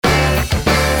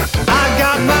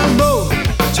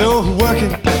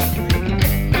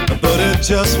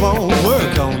just won't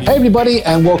work on you. Hey everybody,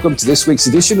 and welcome to this week's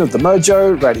edition of the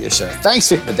Mojo Radio Show. Thanks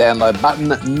for hitting the download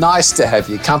button. Nice to have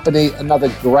your company.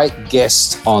 Another great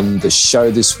guest on the show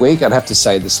this week. I'd have to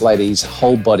say this lady's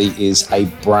whole body is a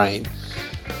brain.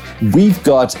 We've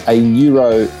got a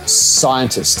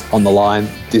neuroscientist on the line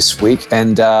this week,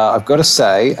 and I've got to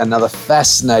say, another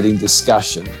fascinating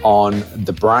discussion on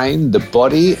the brain, the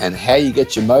body, and how you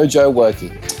get your mojo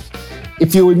working.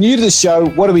 If you were new to the show,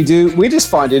 what do? We just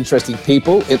find interesting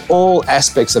people in all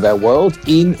aspects of our world,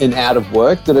 in and out of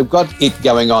work, that have got it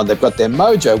going on. They've got their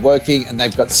mojo working, and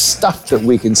they've got stuff that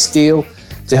we can steal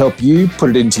to help you put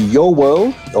it into your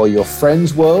world or your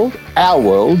friend's world, our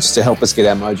worlds, to help us get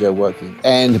our mojo working.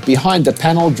 And behind the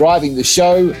panel, driving the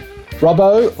show,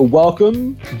 Robbo,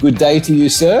 welcome. Good day to you,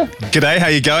 sir. G'day, how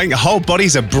you going? The whole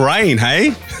body's a brain,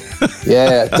 hey?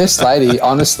 Yeah, this lady,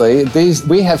 honestly,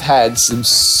 we have had some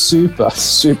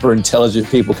super intelligent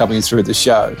people coming through the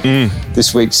show.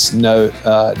 This week's no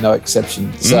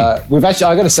exception. So we've actually,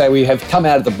 I got to say, we have come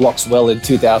out of the blocks well in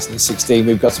 2016.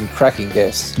 We've got some cracking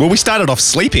guests. Well, we started off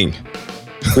sleeping.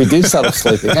 We did start off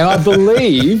sleeping, and I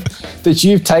believe that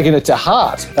you've taken it to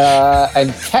heart.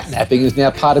 And catnapping is now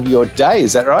part of your day.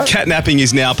 Is that right? Catnapping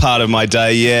is now part of my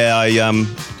day. Yeah,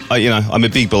 I'm a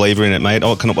big believer in it, mate.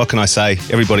 What can I say?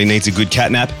 Everybody needs a good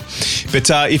catnap. But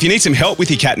if you need some help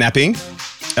with your catnapping,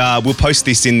 we'll post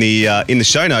this in the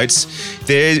show notes.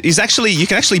 You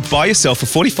can actually buy yourself for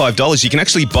 $45. You can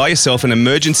actually buy yourself an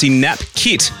emergency nap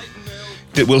kit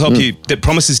that will help you, that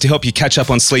promises to help you catch up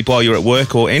on sleep while you're at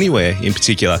work or anywhere in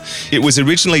particular. It was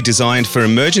originally designed for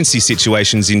emergency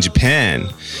situations in Japan,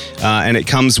 and it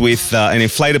comes with an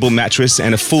inflatable mattress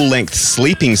and a full-length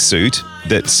sleeping suit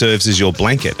that serves as your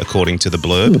blanket, according to the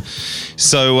blurb.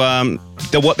 So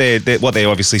what they're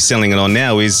obviously selling it on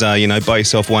now is, buy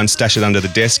yourself one, stash it under the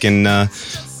desk, and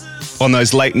on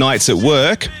those late nights at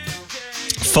work,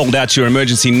 fold out your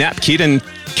emergency nap kit and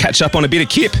catch up on a bit of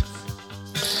kip.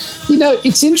 You know,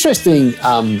 it's interesting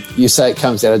you say it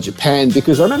comes out of Japan,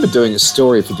 because I remember doing a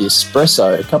story for the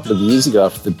Espresso a couple of years ago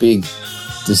after the big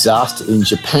disaster in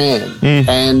Japan.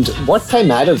 And what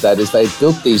came out of that is they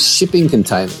built these shipping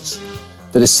containers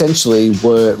that essentially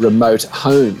were remote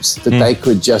homes that they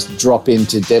could just drop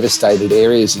into devastated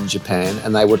areas in Japan,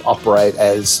 and they would operate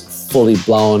as fully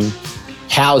blown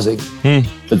housing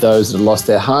for those that had lost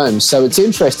their homes. So it's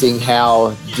interesting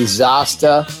how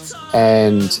disaster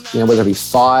and, whether it be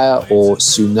fire or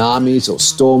tsunamis or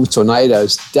storms,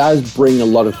 tornadoes, does bring a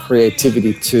lot of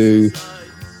creativity to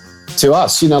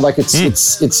us.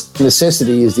 It's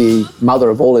necessity is the mother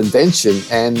of all invention,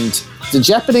 and the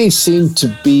Japanese seem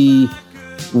to be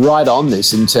right on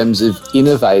this in terms of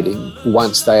innovating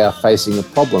once they are facing a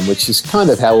problem, which is kind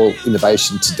of how all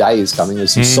innovation today is coming,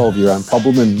 as you solve your own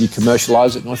problem and you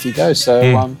commercialise it and off you go. So,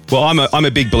 well, I'm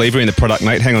a big believer in the product,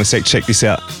 mate. Hang on a sec, check this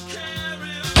out.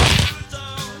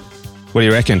 What do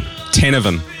you reckon? 10 of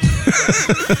them.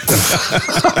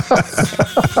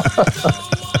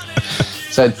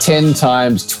 So 10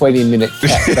 times 20-minute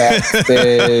catback,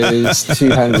 there's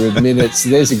 200 minutes.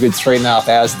 There's a good 3.5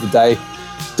 hours of the day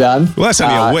done. Well, that's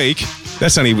only a week.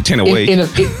 That's only 10 a week.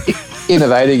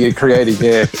 Innovating and creating,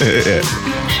 yeah.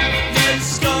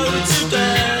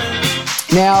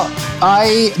 Now,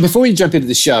 before we jump into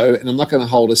the show, and I'm not going to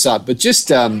hold us up, but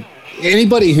just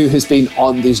anybody who has been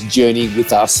on this journey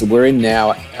with us, we're in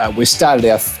now, we started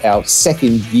our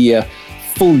second year,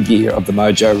 full year of the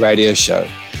Mojo Radio Show.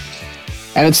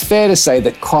 And it's fair to say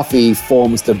that coffee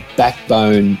forms the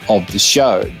backbone of the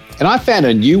show. And I found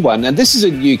a new one, and this is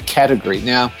a new category.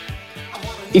 Now,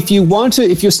 if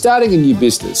you're starting a new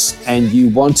business and you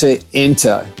want to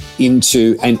enter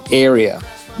into an area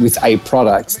with a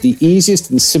product, the easiest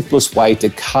and simplest way to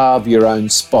carve your own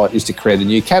spot is to create a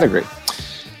new category.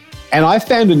 And I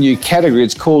found a new category.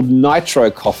 It's called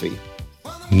Nitro Coffee.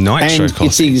 Nitro Coffee.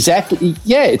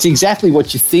 It's exactly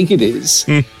what you think it is.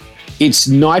 It's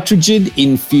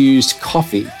nitrogen-infused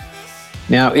coffee.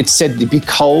 Now, it's said to be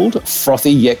cold,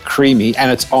 frothy, yet creamy,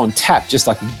 and it's on tap, just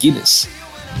like a Guinness.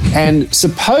 And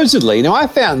supposedly, now I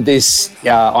found this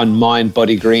on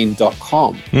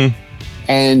mindbodygreen.com,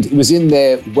 and it was in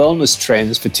their wellness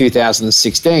trends for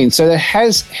 2016. So it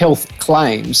has health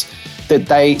claims that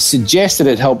they suggest that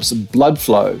it helps blood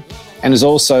flow and is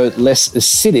also less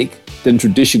acidic than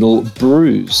traditional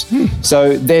brews.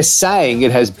 So they're saying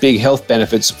it has big health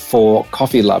benefits for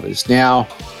coffee lovers. Now,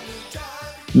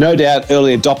 no doubt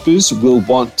early adopters will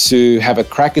want to have a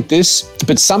crack at this,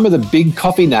 but some of the big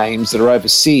coffee names that are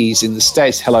overseas in the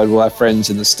States, hello to our friends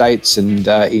in the States and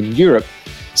in Europe,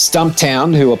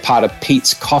 Stumptown, who are part of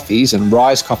Pete's Coffees and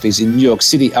Rise Coffees in New York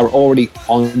City, are already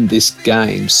on this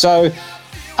game. So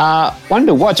One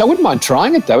to watch. I wouldn't mind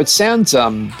trying it though. It sounds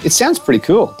pretty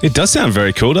cool. It does sound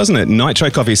very cool, doesn't it? Nitro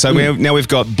coffee. So now we've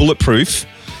got bulletproof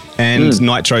and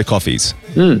nitro coffees.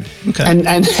 Okay. And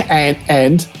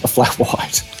a flat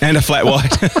white. And a flat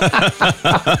white.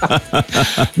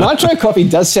 Nitro coffee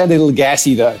does sound a little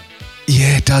gassy though.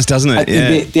 Yeah, it does, doesn't it?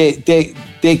 Yeah.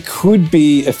 There could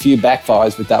be a few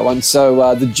backfires with that one.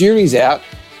 So the jury's out.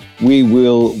 We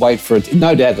will wait for it.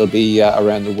 No doubt it'll be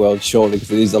around the world shortly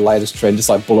because it is the latest trend, just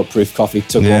like bulletproof coffee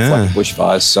took off like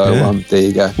bushfires. So there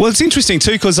you go. Well, it's interesting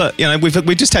too because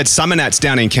we just had summer nats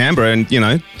down in Canberra, and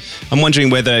I'm wondering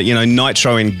whether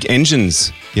nitro in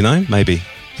engines, maybe.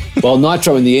 Well,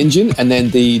 nitro in the engine, and then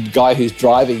the guy who's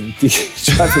driving the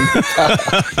car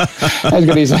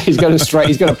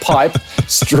he's got a pipe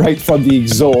straight from the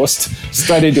exhaust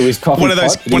straight into his coffee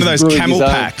pot. One of those camel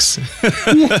packs.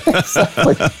 Yeah,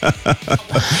 exactly.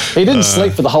 He didn't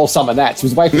sleep for the whole summer nats. He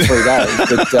was awake for 3 days.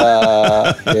 But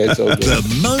it's all good. The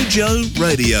Mojo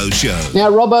Radio Show. Now,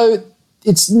 Robbo,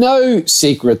 it's no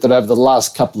secret that over the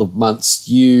last couple of months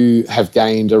you have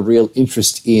gained a real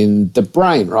interest in the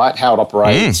brain, right? How it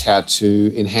operates, how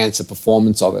to enhance the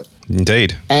performance of it.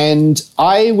 Indeed. And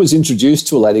I was introduced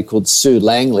to a lady called Sue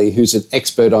Langley, who's an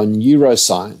expert on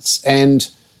neuroscience. And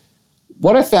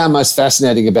what I found most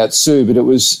fascinating about Sue, but it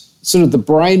was sort of the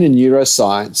brain and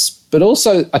neuroscience, but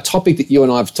also a topic that you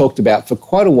and I have talked about for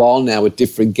quite a while now with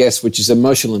different guests, which is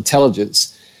emotional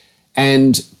intelligence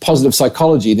and positive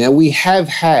psychology. Now, we have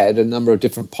had a number of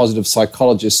different positive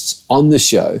psychologists on the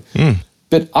show,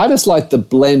 but I just like the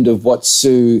blend of what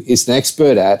Sue is an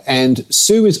expert at. And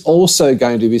Sue is also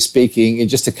going to be speaking in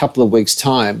just a couple of weeks'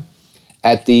 time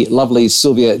at the lovely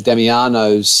Sylvia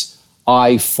Damiano's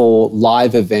I4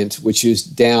 Live event, which is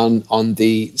down on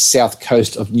the south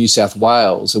coast of New South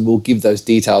Wales. And we'll give those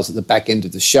details at the back end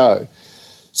of the show.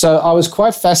 So I was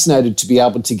quite fascinated to be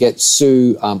able to get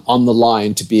Sue on the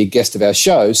line to be a guest of our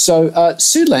show. So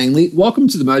Sue Langley, welcome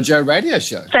to the Mojo Radio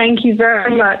Show. Thank you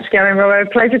very much, Gary Rowe.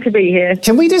 Pleasure to be here.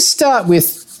 Can we just start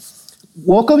with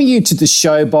welcoming you to the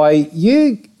show by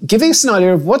you giving us an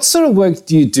idea of what sort of work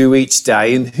do you do each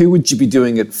day and who would you be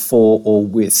doing it for or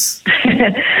with?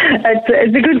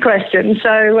 It's a good question.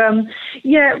 So,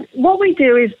 what we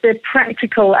do is the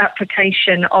practical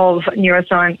application of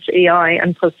neuroscience, EI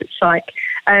and positive psych.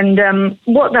 And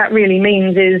what that really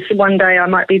means is one day I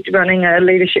might be running a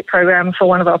leadership program for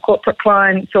one of our corporate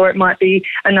clients, or it might be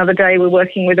another day we're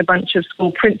working with a bunch of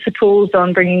school principals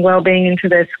on bringing wellbeing into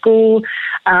their school,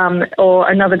 or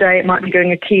another day it might be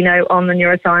doing a keynote on the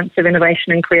neuroscience of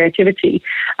innovation and creativity.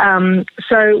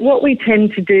 So what we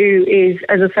tend to do is,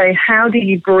 as I say, how do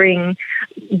you bring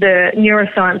the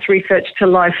neuroscience research to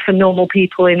life for normal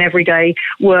people in everyday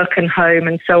work and home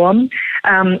and so on?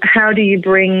 How do you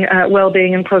bring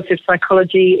wellbeing and positive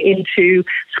psychology into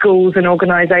schools and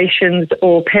organisations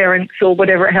or parents or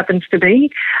whatever it happens to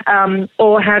be?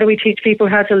 Or how do we teach people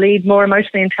how to lead more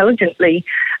emotionally intelligently?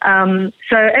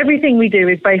 So everything we do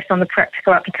is based on the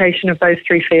practical application of those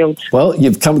three fields. Well,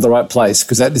 you've come to the right place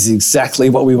because that is exactly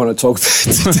what we want to talk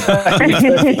about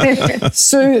today.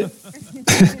 So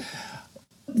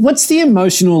what's the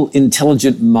emotional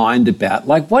intelligent mind about?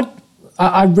 Like what?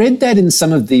 I read that in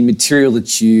some of the material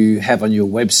that you have on your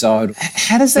website.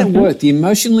 How does that work? The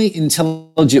emotionally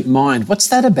intelligent mind, what's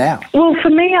that about? Well, for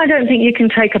me, I don't think you can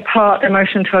take apart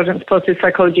emotional intelligence, positive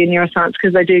psychology and neuroscience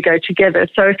because they do go together.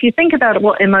 So if you think about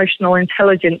what emotional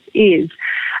intelligence is,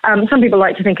 some people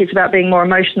like to think it's about being more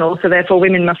emotional, so therefore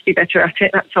women must be better at it.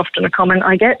 That's often a comment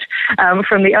I get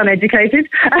from the uneducated.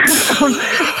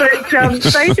 But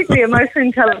basically, emotional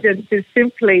intelligence is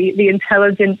simply the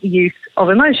intelligent use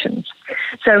of emotions.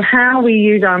 So how we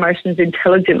use our emotions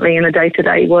intelligently in a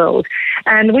day-to-day world.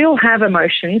 And we all have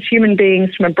emotions. Human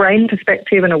beings, from a brain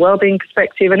perspective and a well-being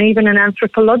perspective and even an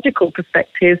anthropological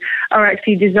perspective, are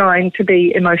actually designed to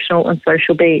be emotional and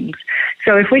social beings.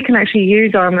 So if we can actually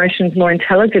use our emotions more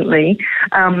intelligently,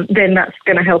 then that's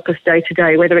going to help us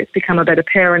day-to-day, whether it's become a better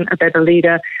parent, a better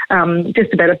leader,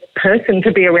 just a better person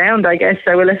to be around, I guess,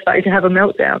 so we're less likely to have a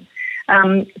meltdown.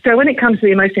 So when it comes to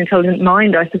the emotionally intelligent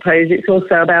mind, I suppose it's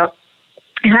also about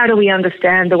how do we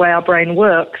understand the way our brain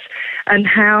works and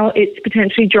how it's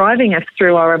potentially driving us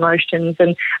through our emotions,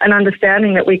 and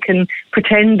understanding that we can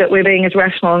pretend that we're being as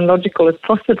rational and logical as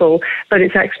possible, but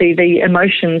it's actually the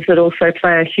emotions that also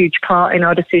play a huge part in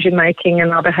our decision-making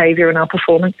and our behaviour and our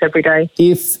performance every day.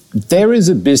 If there is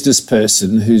a business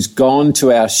person who's gone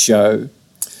to our show,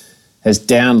 has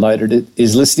downloaded it,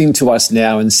 is listening to us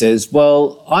now and says,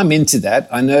 well, I'm into that.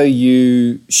 I know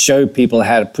you show people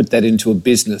how to put that into a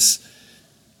business.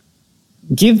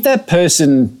 Give that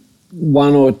person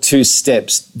one or two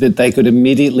steps that they could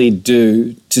immediately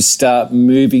do to start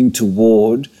moving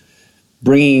toward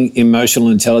bringing emotional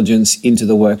intelligence into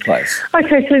the workplace?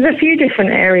 Okay, so there's a few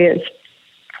different areas.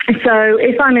 So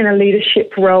if I'm in a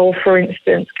leadership role, for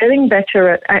instance, getting better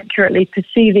at accurately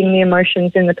perceiving the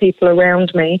emotions in the people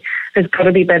around me has got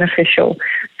to be beneficial.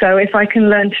 So if I can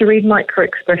learn to read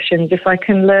micro-expressions, if I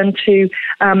can learn to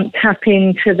tap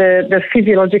into the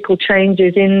physiological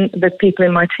changes in the people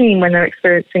in my team when they're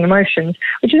experiencing emotions,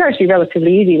 which is actually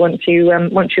relatively easy once you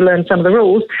learn some of the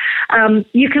rules,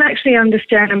 you can actually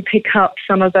understand and pick up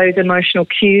some of those emotional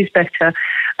cues better.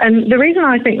 And the reason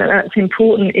I think that that's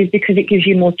important is because it gives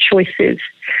you more choices.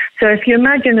 So if you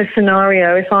imagine a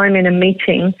scenario, if I'm in a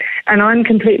meeting and I'm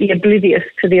completely oblivious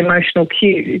to the emotional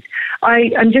cues,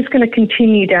 I'm just going to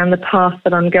continue down the path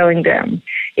that I'm going down.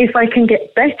 If I can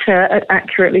get better at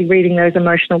accurately reading those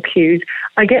emotional cues,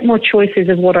 I get more choices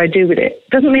of what I do with it.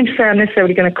 Doesn't mean to say I'm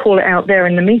necessarily going to call it out there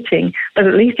in the meeting, but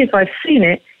at least if I've seen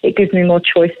it, it gives me more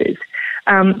choices.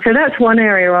 So that's one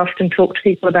area I often talk to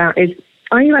people about is,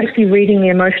 are you actually reading the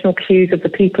emotional cues of the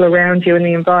people around you and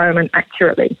the environment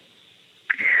accurately?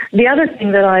 The other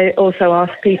thing that I also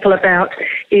ask people about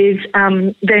is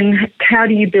then how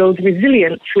do you build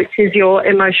resilience, which is your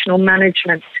emotional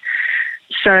management.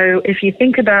 So if you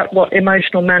think about what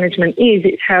emotional management is,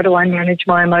 it's how do I manage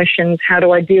my emotions? How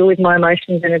do I deal with my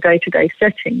emotions in a day-to-day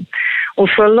setting? Well,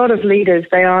 for a lot of leaders,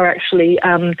 they are actually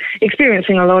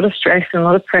experiencing a lot of stress and a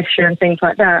lot of pressure and things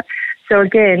like that. So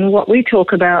again, what we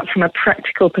talk about from a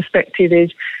practical perspective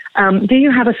is, do you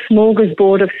have a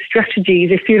smorgasbord of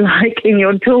strategies, if you like, in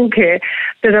your toolkit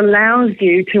that allows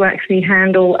you to actually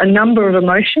handle a number of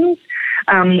emotions,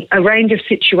 a range of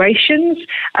situations?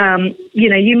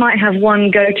 You might have one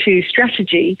go-to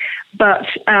strategy, but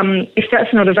if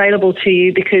that's not available to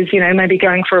you because, maybe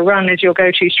going for a run is your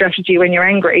go-to strategy when you're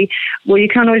angry, well, you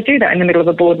can't always do that in the middle of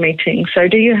a board meeting. So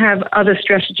do you have other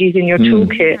strategies in your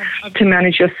toolkit to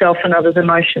manage yourself and others'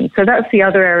 emotions? So that's the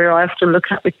other area I have to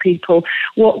look at with people.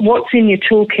 What's in your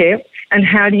toolkit? And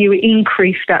how do you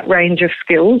increase that range of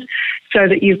skills so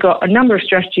that you've got a number of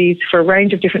strategies for a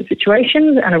range of different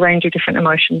situations and a range of different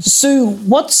emotions? Sue,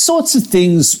 what sorts of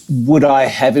things would I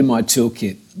have in my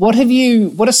toolkit? What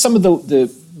are some of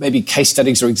the maybe case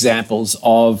studies or examples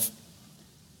of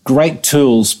great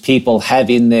tools people have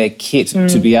in their kit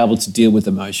to be able to deal with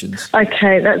emotions?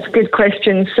 Okay, that's a good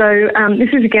question. So this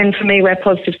is, again, for me, where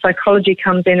positive psychology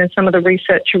comes in and some of the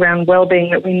research around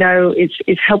well-being that we know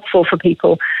is helpful for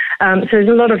people. So there's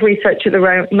a lot of research at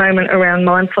the moment around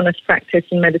mindfulness practice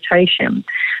and meditation.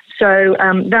 So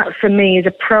that, for me, is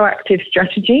a proactive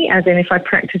strategy, as in if I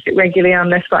practice it regularly, I'm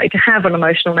less likely to have an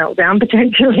emotional meltdown,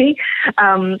 potentially.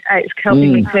 It's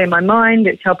helping me clear my mind.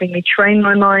 It's helping me train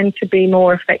my mind to be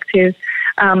more effective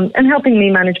and helping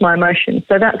me manage my emotions.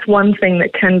 So that's one thing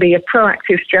that can be a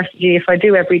proactive strategy if I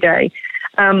do every day.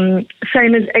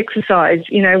 Same as exercise.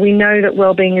 We know that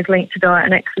well-being is linked to diet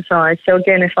and exercise. So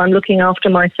again, if I'm looking after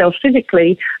myself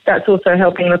physically, that's also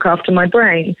helping look after my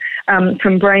brain.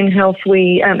 From brain health,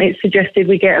 it's suggested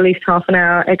we get at least half an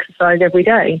hour exercise every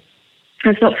day.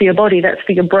 That's not for your body, that's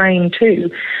for your brain too.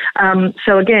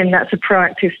 So again, that's a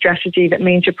proactive strategy that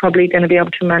means you're probably going to be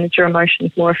able to manage your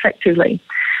emotions more effectively.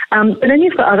 But then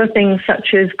you've got other things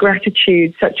such as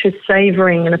gratitude, such as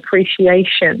savouring and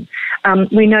appreciation.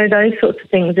 We know those sorts of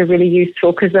things are really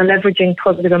useful because they're leveraging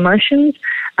positive emotions.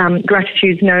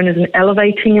 Gratitude is known as an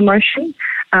elevating emotion.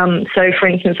 So, for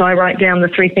instance, I write down the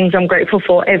 3 things I'm grateful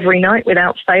for every night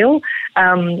without fail.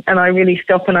 And I really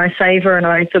stop and I savour and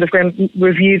I sort of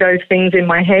review those things in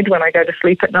my head when I go to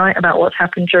sleep at night about what's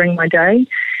happened during my day.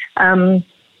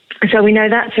 So we know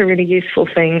that's a really useful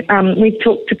thing. We've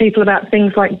talked to people about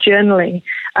things like journaling.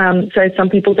 So some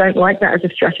people don't like that as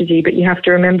a strategy, but you have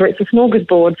to remember it's a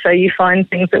smorgasbord, so you find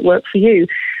things that work for you.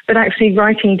 But actually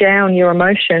writing down your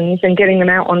emotions and getting them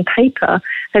out on paper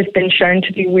has been shown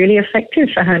to be really effective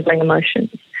for handling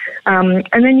emotions. And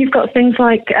then you've got things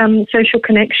like social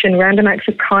connection, random acts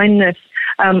of kindness,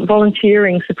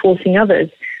 volunteering, supporting others.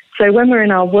 So when we're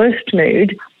in our worst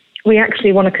mood, we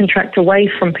actually want to contract away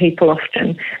from people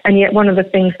often. And yet one of the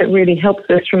things that really helps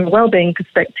us from a well-being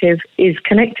perspective is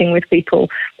connecting with people.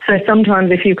 So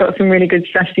sometimes if you've got some really good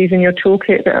strategies in your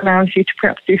toolkit that allows you to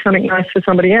perhaps do something nice for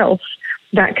somebody else,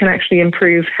 that can actually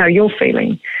improve how you're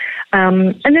feeling.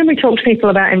 And then we talk to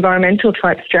people about environmental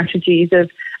type strategies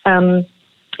of,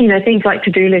 things like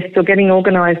to-do lists or getting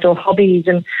organised or hobbies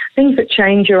and things that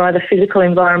change your either physical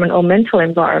environment or mental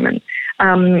environment.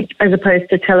 As opposed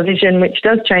to television, which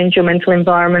does change your mental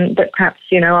environment, but perhaps,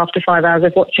 after 5 hours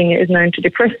of watching it is known to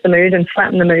depress the mood and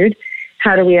flatten the mood.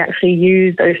 how do we actually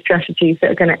use those strategies that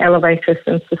are going to elevate us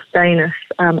and sustain us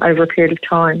over a period of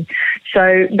time.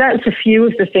 So that's a few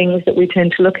of the things that we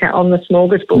tend to look at on the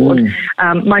smorgasbord.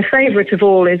 My favourite of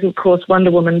all is, of course, Wonder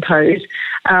Woman pose.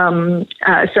 So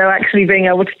actually being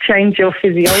able to change your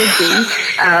physiology.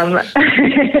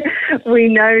 We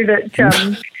know that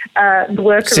the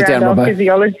work around our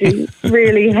physiology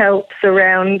really helps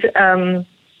around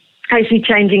actually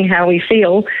changing how we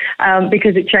feel,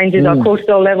 because it changes our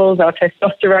cortisol levels, our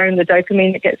testosterone, the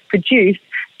dopamine that gets produced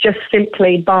just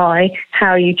simply by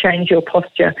how you change your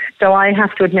posture. So I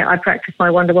have to admit I practice my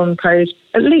Wonder Woman pose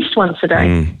at least once a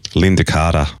day. Linda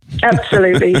Carter.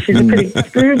 Absolutely. She's a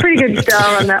pretty good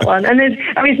star on that one. And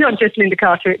it's not just Linda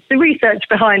Carter, it's the research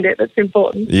behind it that's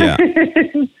important. Yeah.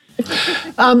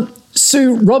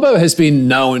 Sue, Robbo has been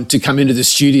known to come into the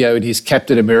studio in his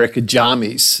Captain America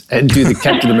jammies and do the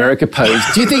Captain America pose.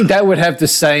 Do you think that would have the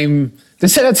same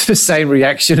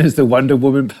reaction as the Wonder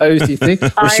Woman pose, do you think?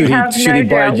 Or should he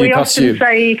buy a new costume? We often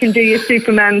say you can do your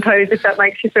Superman pose if that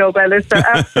makes you feel better, so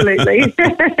absolutely.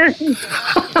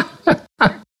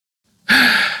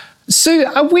 Sue,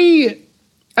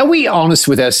 are we honest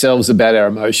with ourselves about our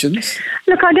emotions?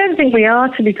 Look, I don't think we are,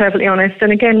 to be perfectly honest.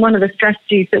 And again, one of the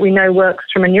strategies that we know works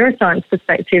from a neuroscience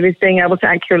perspective is being able to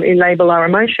accurately label our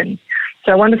emotions.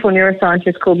 So a wonderful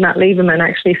neuroscientist called Matt Lieberman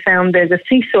actually found there's a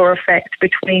seesaw effect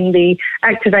between the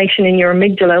activation in your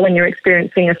amygdala when you're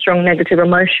experiencing a strong negative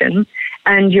emotion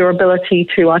and your ability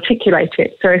to articulate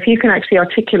it. So if you can actually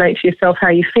articulate to yourself how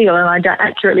you feel and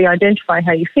accurately identify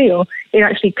how you feel, it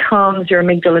actually calms your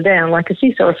amygdala down like a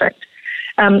seesaw effect.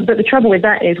 But the trouble with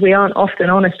that is we aren't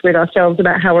often honest with ourselves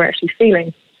about how we're actually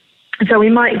feeling. So we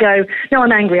might go, no,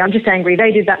 I'm angry, I'm just angry,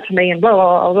 they did that to me, and blah,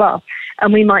 blah, blah, blah.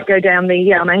 And we might go down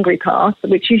the I'm angry path,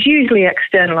 which is usually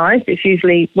externalized. It's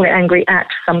usually we're angry at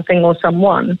something or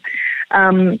someone.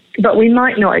 But we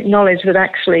might not acknowledge that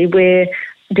actually we're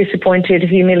disappointed,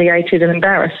 humiliated, and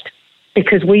embarrassed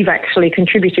because we've actually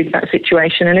contributed to that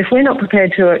situation. And if we're not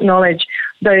prepared to acknowledge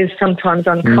those sometimes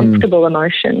uncomfortable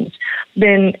emotions,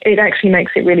 then it actually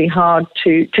makes it really hard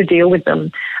to deal with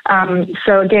them.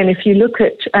 So again, if you look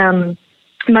at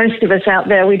most of us out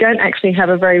there, we don't actually have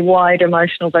a very wide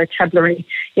emotional vocabulary.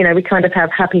 You know, we kind of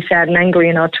have happy, sad, and angry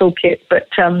in our toolkit, but,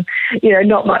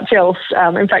 not much else.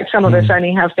 In fact, some of us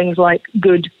only have things like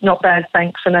good, not bad,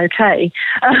 thanks, and okay.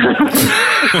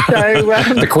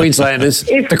 The Queenslanders.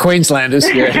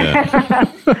 Yeah.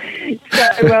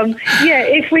 So,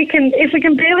 if we can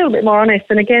be a little bit more honest,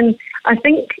 and again, I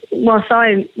think whilst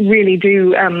I really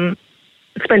do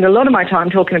spend a lot of my time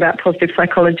talking about positive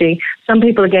psychology, some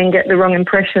people again get the wrong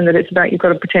impression that it's about you've got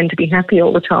to pretend to be happy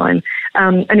all the time.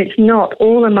 And it's not.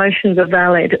 All emotions are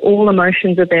valid. All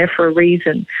emotions are there for a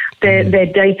reason. They're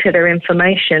data, they're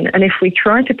information. And if we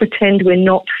try to pretend we're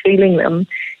not feeling them,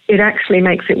 it actually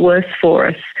makes it worse for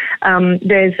us.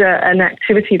 There's an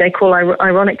activity they call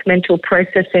ironic mental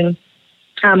processing,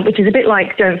 which is a bit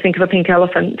like don't think of a pink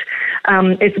elephant.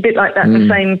 It's a bit like that, the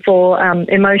same for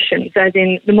emotions, as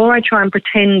in the more I try and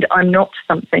pretend I'm not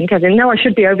something, as in, no, I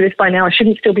should be over this by now, I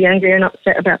shouldn't still be angry and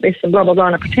upset about this and blah, blah, blah,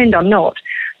 and I pretend I'm not,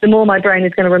 the more my brain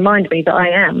is going to remind me that I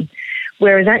am.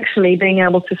 Whereas actually being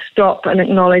able to stop and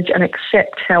acknowledge and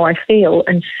accept how I feel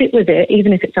and sit with it,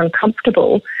 even if it's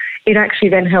uncomfortable, it actually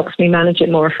then helps me manage it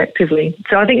more effectively.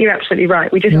 So I think you're absolutely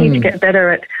right. We just need to get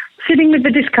better at sitting with the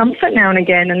discomfort now and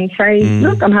again and say,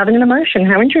 look, I'm having an emotion.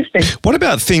 How interesting. What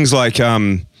about things like,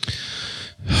 look,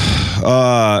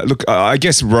 I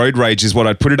guess road rage is what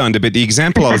I'd put it under, but the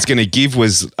example I was going to give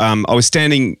was I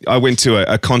went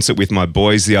to a concert with my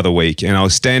boys the other week and I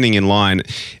was standing in line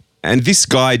and this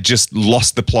guy just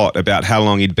lost the plot about how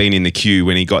long he'd been in the queue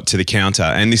when he got to the counter.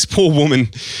 And this poor woman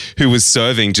who was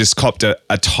serving just copped a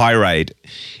tirade.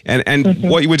 And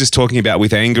what you were just talking about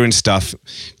with anger and stuff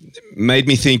made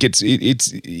me think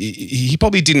he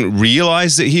probably didn't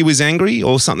realize that he was angry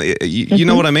or something. You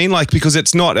know what I mean? Like, because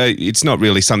it's not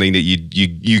really something that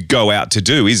you go out to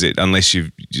do, is it? Unless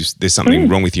there's something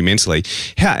wrong with you mentally.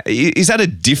 Is that a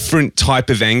different type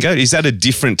of anger? Is that a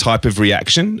different type of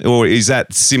reaction, or is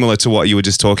that similar to what you were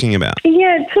just talking about?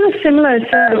 Yeah, it's sort of similar.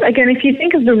 So again, if you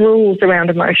think of the rules around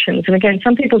emotions, and again,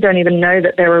 some people don't even know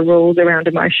that there are rules around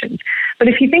emotions. But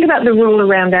if you think about the rule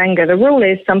around anger, the rule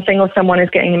is something or someone is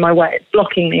getting in my way. It's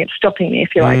blocking me. It's stopping me,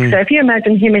 if you like. So if you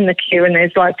imagine him in the queue and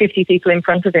there's like 50 people in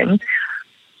front of him,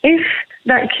 if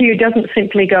that queue doesn't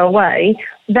simply go away,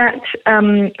 that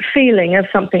feeling of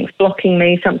something's blocking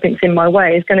me, something's in my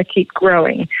way is going to keep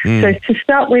growing. So to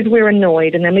start with, we're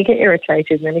annoyed, and then we get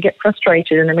irritated, and then we get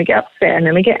frustrated, and then we get upset, and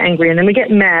then we get angry, and then we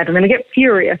get mad, and then we get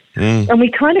furious. And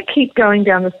we kind of keep going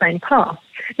down the same path.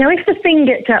 Now, if the thing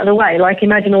gets out of the way, like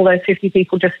imagine all those 50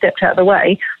 people just stepped out of the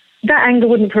way, that anger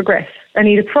wouldn't progress, and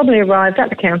he'd have probably arrived at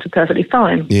the counter perfectly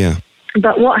fine. Yeah.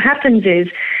 But what happens is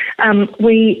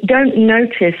we don't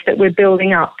notice that we're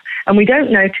building up, and we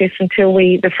don't notice until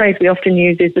the phrase we often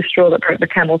use is the straw that broke the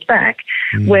camel's back,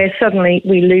 where suddenly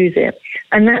we lose it.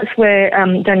 And that's where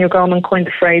Daniel Goleman coined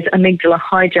the phrase amygdala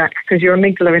hijack, because your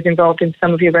amygdala is involved in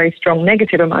some of your very strong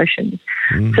negative emotions.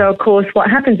 So, of course, what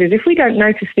happens is if we don't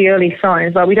notice the early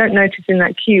signs, like we don't notice in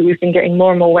that cue we've been getting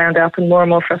more and more wound up and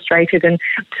more frustrated, and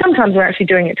sometimes we're actually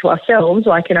doing it to ourselves,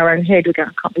 like in our own head. We go,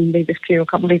 I can't believe this queue, I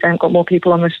can't believe they haven't got more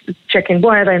people on the check-in.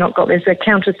 Why have they not got this? Their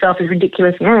counter staff is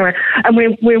ridiculous. And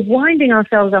we're winding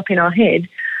ourselves up in our head.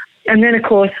 And then, of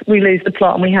course, we lose the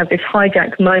plot and we have this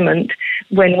hijack moment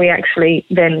when we actually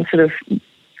then sort of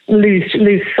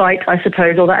lose sight, I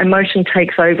suppose, or that emotion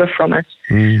takes over from us.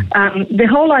 The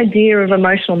whole idea of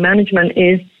emotional management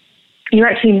is you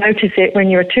actually notice it when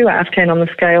you're a 2 out of 10 on the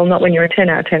scale, not when you're a 10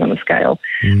 out of 10 on the scale.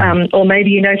 Or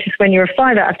maybe you notice when you're a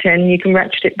 5 out of 10, you can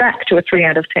ratchet it back to a 3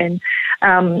 out of 10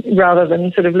 rather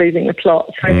than sort of losing the plot.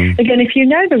 So again, if you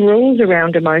know the rules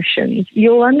around emotions,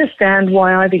 you'll understand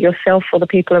why either yourself or the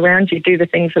people around you do the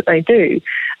things that they do,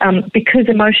 because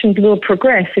emotions will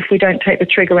progress if we don't take the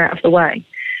trigger out of the way.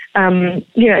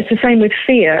 It's the same with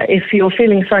fear. If you're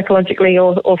feeling psychologically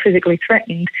or physically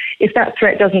threatened, if that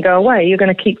threat doesn't go away, you're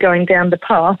going to keep going down the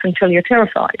path until you're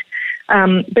terrified.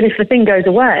 But if the thing goes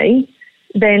away,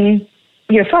 then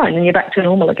you're fine and you're back to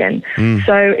normal again.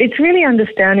 So it's really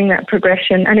understanding that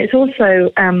progression, and it's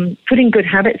also putting good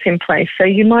habits in place. So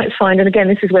you might find, and again,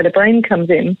 this is where the brain comes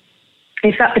in,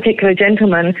 if that particular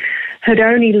gentleman had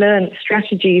only learnt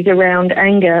strategies around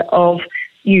anger of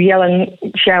you yell and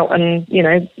shout and,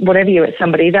 whatever you at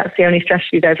somebody, that's the only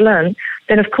strategy they've learned,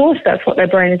 then of course that's what their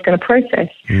brain is going to process.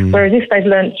 Whereas if they've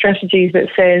learned strategies that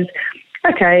says,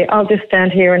 okay, I'll just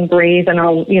stand here and breathe and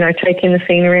I'll, take in the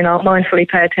scenery and I'll mindfully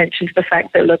pay attention to the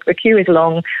fact that, look, the queue is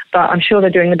long, but I'm sure they're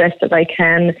doing the best that they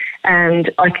can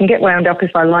and I can get wound up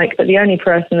if I like, but the only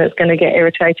person that's going to get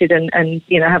irritated and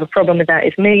have a problem with that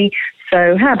is me.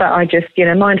 So how about I just,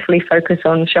 mindfully focus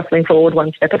on shuffling forward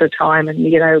one step at a time and,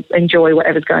 enjoy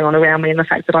whatever's going on around me and the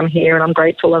fact that I'm here and I'm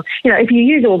grateful. And, if you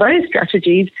use all those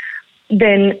strategies,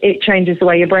 then it changes the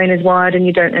way your brain is wired and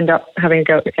you don't end up having a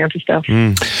go at the counter stuff.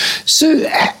 So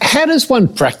how does one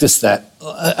practice that?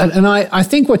 And I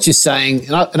think what you're saying,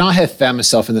 and I have found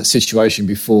myself in that situation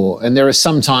before, and there are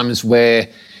some times where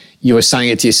you are saying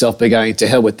it to yourself, but going, to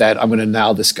hell with that, I'm going to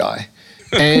nail this guy.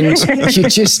 And you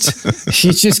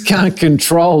just can't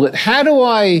control it. How do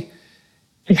I,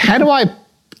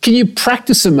 can you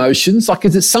practice emotions? Like,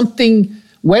 is it something,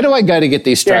 where do I go to get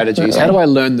these strategies? Definitely. How do I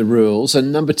learn the rules?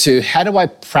 And number two, how do I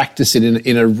practice it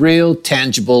in a real,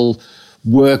 tangible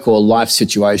work or life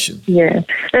situation? Yeah,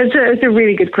 it's a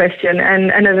really good question.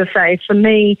 And as I say, for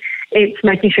me, it's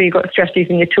making sure you've got strategies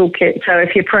in your toolkit. So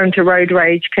if you're prone to road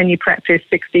rage, can you practice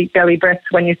 6 deep belly breaths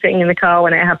when you're sitting in the car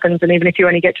when it happens? And even if you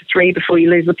only get to 3 before you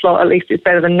lose the plot, at least it's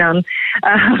better than none.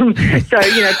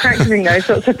 Practicing those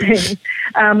sorts of things.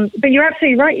 But you're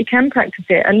absolutely right, you can practice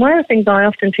it. And one of the things I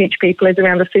often teach people is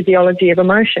around the physiology of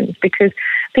emotions, because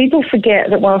people forget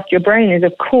that whilst your brain is,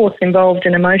 of course, involved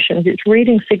in emotions, it's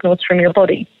reading signals from your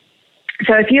body.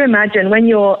 So if you imagine when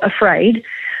you're afraid,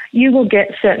 you will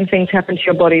get certain things happen to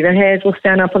your body. The hairs will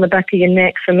stand up on the back of your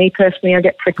neck. For me personally, I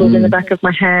get prickles in the back of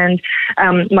my hand.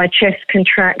 My chest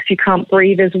contracts. You can't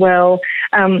breathe as well.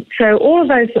 So all of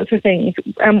those sorts of things.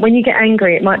 When you get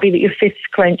angry, it might be that your fists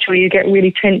clench or you get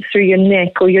really tense through your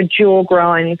neck or your jaw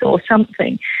grinds or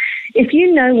something. If you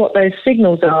know what those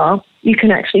signals are, you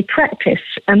can actually practice.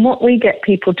 And what we get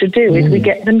people to do is we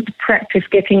get them to practice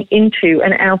getting into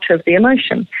and out of the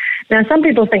emotion. Now, some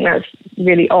people think that's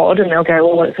really odd and they'll go,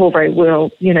 well, it's all very well,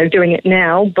 doing it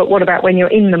now, but what about when you're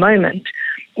in the moment?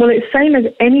 Well, it's same as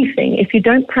anything. If you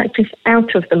don't practice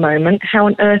out of the moment, how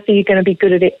on earth are you going to be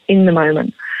good at it in the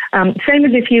moment? Same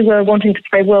as if you were wanting to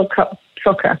play World Cup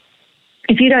soccer.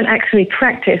 If you don't actually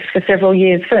practice for several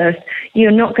years first,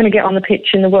 you're not going to get on the pitch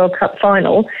in the World Cup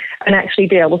final and actually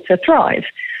be able to thrive.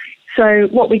 So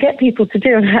what we get people to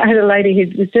do, and I had a lady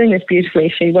who was doing this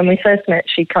beautifully. When we first met,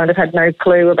 she kind of had no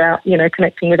clue about,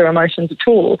 connecting with her emotions at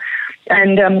all.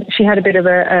 And she had a bit of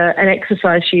an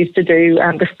exercise she used to do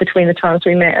between the times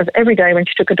we met. Of every day when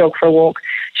she took a dog for a walk,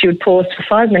 she would pause for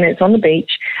 5 minutes on the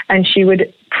beach and she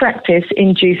would practice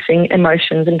inducing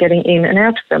emotions and getting in and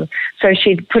out of them. So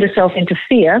she'd put herself into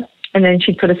fear and then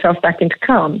she'd put herself back into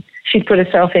calm. She'd put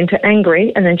herself into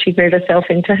angry and then she'd move herself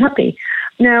into happy.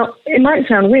 Now, it might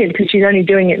sound weird because she's only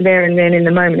doing it there and then in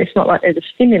the moment. It's not like there's a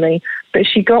stimuli, but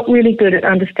she got really good at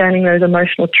understanding those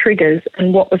emotional triggers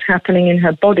and what was happening in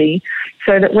her body,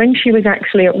 so that when she was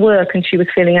actually at work and she was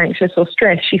feeling anxious or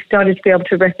stressed, she started to be able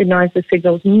to recognize the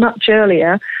signals much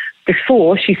earlier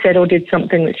before she said or did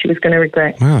something that she was going to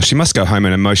regret. Wow, she must go home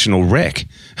an emotional wreck.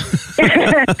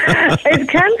 It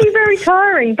can be very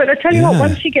tiring, but I tell you what,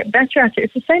 once you get better at it,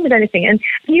 it's the same with anything. And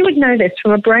you would know this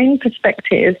from a brain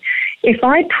perspective. If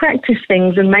I practice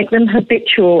things and make them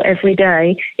habitual every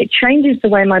day, it changes the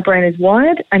way my brain is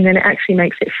wired, and then it actually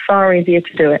makes it far easier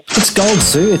to do it. It's gold,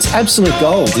 Sue. It's absolute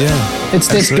gold. Yeah.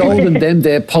 There's gold in them,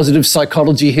 they're positive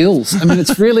psychology hills. I mean,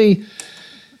 it's really,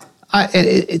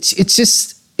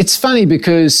 it's funny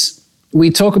because we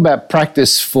talk about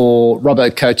practice for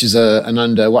Robbo coaches an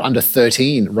under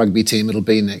 13 rugby team it'll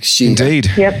be next year. Indeed.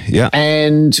 Yep. Yeah.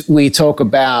 And we talk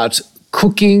about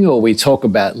cooking, or we talk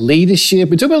about leadership.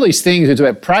 We talk about all these things, we talk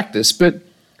about practice, but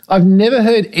I've never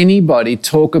heard anybody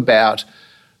talk about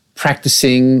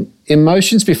practicing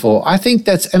emotions before. I think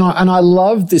that's, and I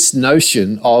love this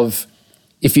notion of,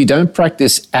 if you don't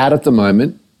practice out at the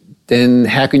moment, then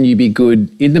how can you be good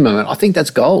in the moment? I think that's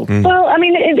gold. Well, I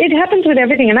mean, it happens with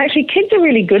everything. And actually, kids are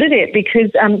really good at it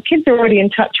because kids are already in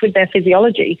touch with their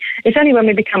physiology. It's only when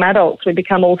we become adults, we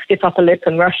become all stiff upper lip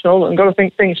and rational and got to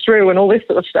think things through and all this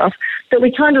sort of stuff, that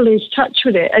we kind of lose touch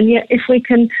with it. And yet, if we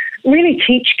can really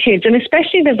teach kids, and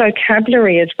especially the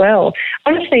vocabulary as well.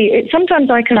 Honestly, sometimes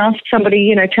I can ask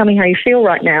somebody, tell me how you feel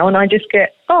right now, and I just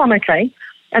get, oh, I'm okay.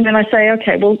 And then I say,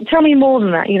 okay, well, tell me more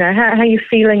than that. How are you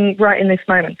feeling right in this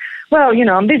moment? Well,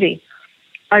 I'm busy.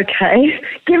 Okay,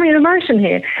 give me an emotion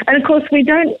here. And of course, we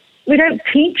don't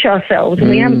teach ourselves, and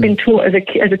we haven't been taught as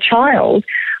a child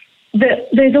that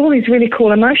there's all these really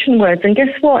cool emotion words. And guess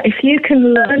what? If you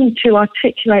can learn to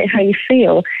articulate how you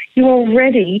feel, you're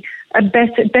already a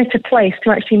better place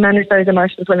to actually manage those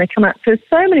emotions when they come out. So there's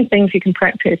so many things you can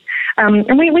practice.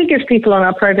 And we give people on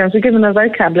our programs, we give them a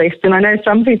vocab list, and I know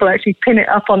some people actually pin it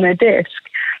up on their desk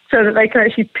so that they can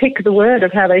actually pick the word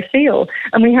of how they feel.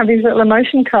 And we have these little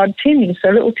emotion card tins, so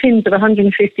little tins of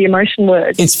 150 emotion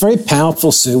words. It's very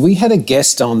powerful, Sue. We had a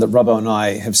guest on that Robbo and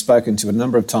I have spoken to a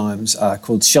number of times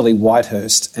called Shelley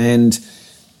Whitehurst, and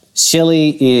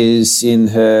Shelley is in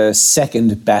her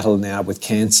second battle now with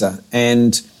cancer.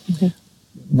 And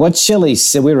what Shelley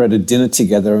said, we were at a dinner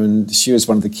together and she was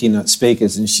one of the keynote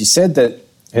speakers, and she said that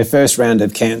her first round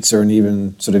of cancer and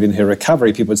even sort of in her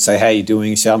recovery, people would say, "How are you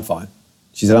doing?" She said, "I'm fine."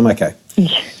 She said, "I'm okay."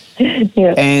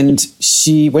 Yeah. And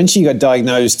when she got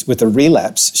diagnosed with a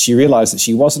relapse, she realised that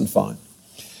she wasn't fine.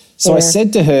 So I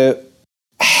said to her,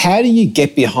 how do you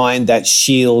get behind that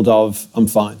shield of, "I'm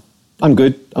fine, I'm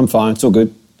good, I'm fine, it's all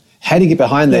good"? How do you get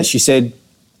behind that? She said,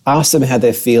 ask them how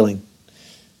they're feeling.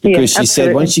 Because she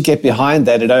said once you get behind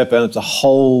that, it opens up a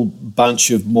whole bunch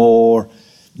of more,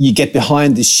 you get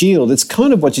behind the shield. It's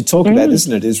kind of what you talk about,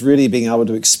 isn't it? Is really being able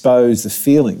to expose the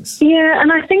feelings. Yeah,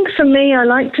 and I think for me, I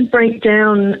like to break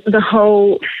down the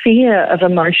whole fear of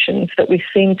emotions that we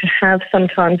seem to have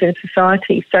sometimes in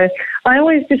society. So I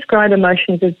always describe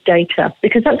emotions as data,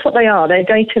 because that's what they are. They're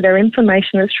data, they're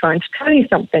information that's trying to tell you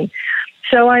something.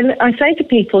 So I say to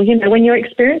people, when you're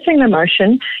experiencing an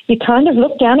emotion, you kind of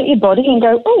look down at your body and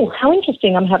go, "Oh, how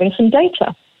interesting, I'm having some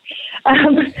data."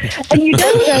 And you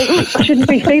don't go, "I shouldn't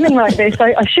be feeling like this.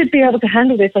 I should be able to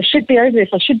handle this. I should be over this.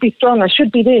 I should be strong. I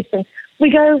should be this." And we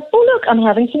go, "Oh, look, I'm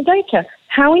having some data.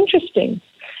 How interesting."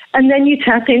 And then you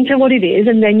tap into what it is,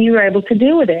 and then you're able to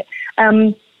deal with it.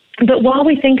 But while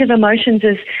we think of emotions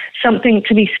as something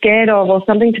to be scared of or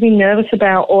something to be nervous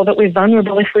about, or that we're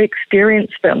vulnerable if we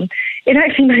experience them, it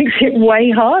actually makes it way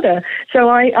harder. So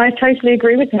I totally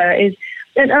agree with her.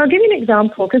 And I'll give you an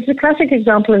example, because it's a classic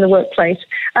example in the workplace.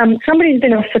 Somebody's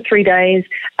been off for 3 days.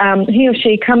 He or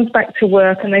she comes back to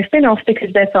work, and they've been off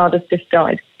because their father's just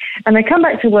died. And they come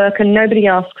back to work and nobody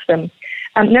asks them.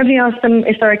 Nobody asks them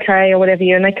if they're okay or whatever,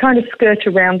 and they kind of skirt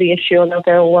around the issue and they'll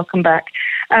go, "Oh, welcome back."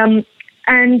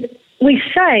 And we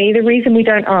say the reason we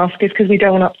don't ask is because we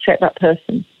don't want to upset that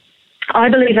person. I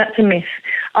believe that's a myth.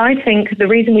 I think the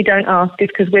reason we don't ask is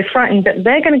because we're frightened that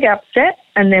they're going to get upset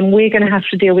and then we're going to have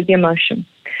to deal with the emotion.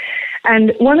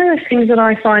 And one of the things that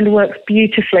I find works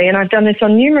beautifully, and I've done this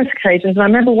on numerous occasions, and I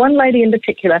remember one lady in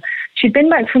particular, she'd been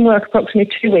back from work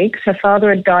approximately 2 weeks. Her father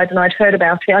had died and I'd heard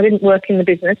about it. I didn't work in the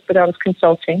business, but I was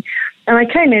consulting. And I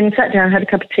came in, sat down, had a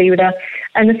cup of tea with her.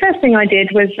 And the first thing I did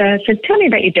was said, "Tell me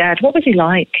about your dad. What was he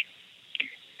like?"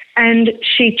 And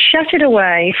she chatted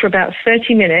away for about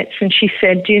 30 minutes and she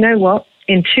said, "Do you know what?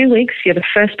 In 2 weeks, you're the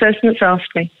first person that's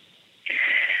asked me."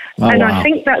 Oh, and wow. I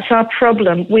think that's our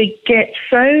problem. We get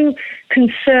so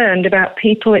concerned about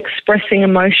people expressing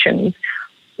emotions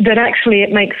that actually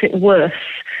it makes it worse.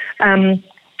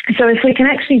 So if we can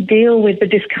actually deal with the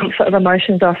discomfort of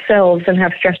emotions ourselves and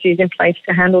have strategies in place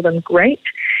to handle them, great.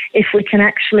 If we can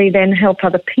actually then help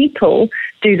other people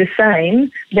do the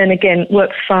same, then again,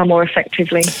 works far more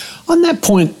effectively. On that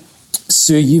point,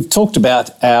 Sue, you've talked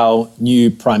about our new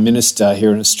Prime Minister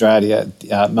here in Australia,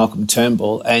 Malcolm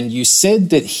Turnbull, and you said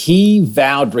that he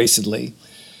vowed recently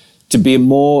to be a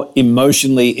more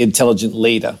emotionally intelligent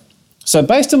leader. So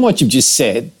based on what you've just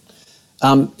said,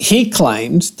 he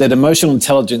claimed that emotional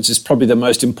intelligence is probably the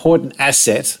most important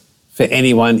asset for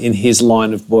anyone in his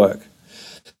line of work.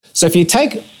 So if you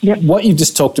take what you've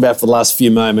just talked about for the last few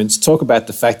moments, talk about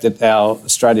the fact that our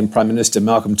Australian Prime Minister,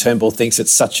 Malcolm Turnbull, thinks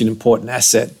it's such an important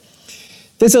asset.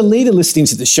 There's a leader listening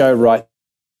to the show right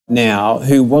now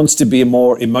who wants to be a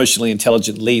more emotionally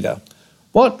intelligent leader.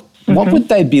 What would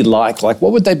they be like? Like,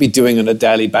 what would they be doing on a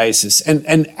daily basis?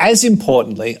 And as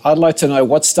importantly, I'd like to know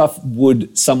what stuff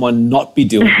would someone not be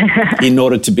doing in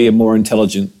order to be a more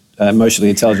intelligent, emotionally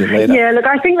intelligent leader? Yeah, look,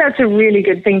 I think that's a really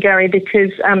good thing, Gary,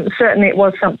 because certainly it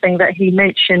was something that he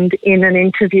mentioned in an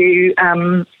interview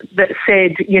that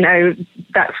said, you know,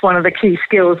 that's one of the key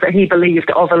skills that he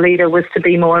believed of a leader was to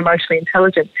be more emotionally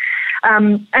intelligent.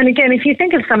 And again, if you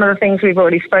think of some of the things we've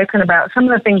already spoken about, some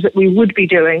of the things that we would be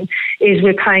doing is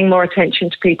we're paying more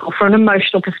attention to people from an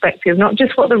emotional perspective, not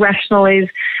just what the rational is,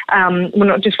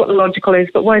 not just what the logical is,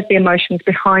 but what is the emotions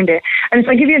behind it. And if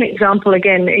I give you an example,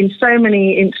 again, in so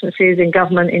many instances in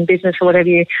government, in business or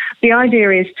whatever the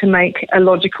idea is to make a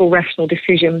logical, rational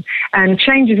decision. And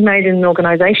change is made in an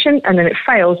organisation and then it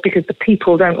fails because the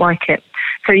people don't like it.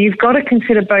 So you've got to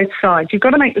consider both sides. You've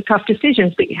got to make the tough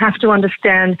decisions, but you have to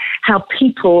understand how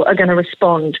people are going to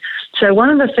respond. So one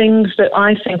of the things that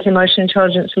I think emotionally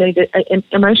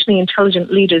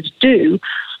intelligent leaders do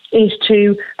is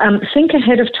to think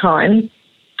ahead of time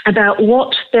about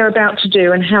what they're about to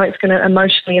do and how it's going to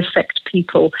emotionally affect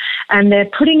people. And they're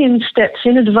putting in steps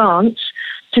in advance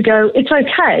to go, it's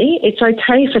okay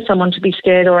for someone to be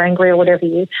scared or angry or whatever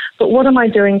but what am I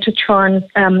doing to try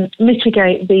and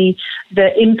mitigate the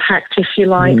impact, if you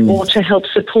like, or to help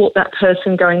support that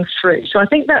person going through? So I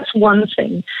think that's one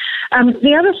thing.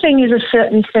 The other thing is a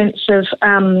certain sense of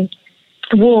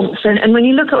warmth. And when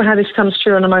you look at how this comes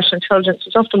through on emotional intelligence,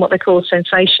 it's often what they call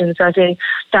sensations, as in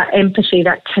that empathy,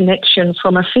 that connection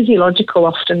from a physiological,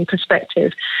 often,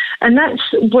 perspective. And that's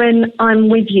when I'm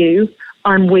with you,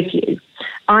 I'm with you.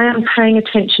 I am paying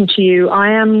attention to you. I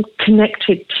am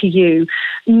connected to you.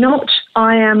 Not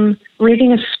I am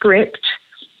reading a script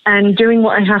and doing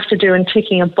what I have to do and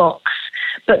ticking a box,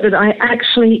 but that I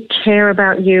actually care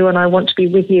about you and I want to be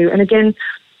with you. And again,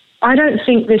 I don't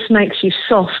think this makes you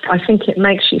soft. I think it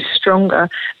makes you stronger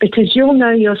because you'll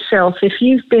know yourself. If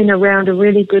you've been around a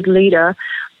really good leader,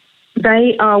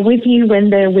 they are with you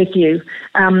when they're with you.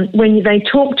 When they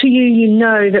talk to you, you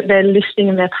know that they're listening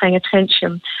and they're paying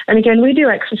attention. And again, we do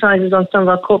exercises on some of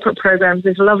our corporate programs.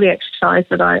 There's a lovely exercise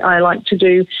that I like to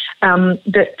do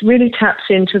that really taps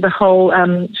into the whole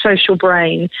social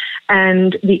brain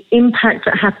and the impact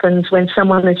that happens when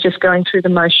someone is just going through the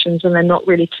motions and they're not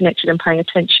really connected and paying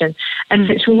attention.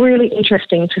 And it's really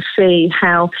interesting to see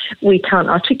how we can't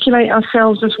articulate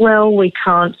ourselves as well. We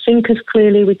can't think as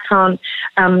clearly. We can't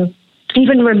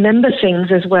even remember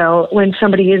things as well when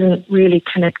somebody isn't really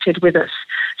connected with us.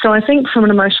 So I think from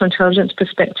an emotional intelligence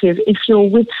perspective, if you're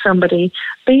with somebody,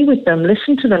 be with them,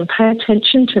 listen to them, pay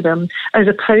attention to them, as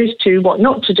opposed to what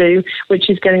not to do, which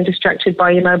is getting distracted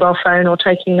by your mobile phone or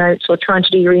taking notes or trying to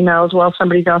do your emails while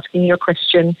somebody's asking you a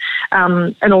question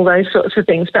and all those sorts of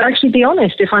things. But actually be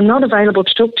honest, if I'm not available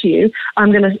to talk to you,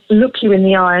 I'm going to look you in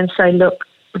the eye and say, look,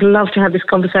 I'd love to have this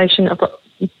conversation. I've got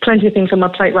plenty of things on my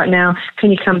plate right now.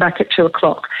 Can you come back at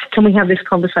 2:00? Can we have this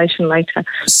conversation later?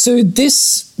 So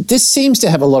this seems to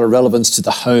have a lot of relevance to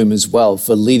the home as well,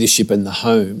 for leadership in the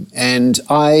home. And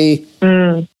I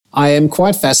am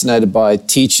quite fascinated by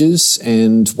teachers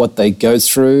and what they go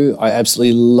through. I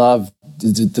absolutely love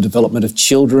the development of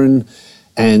children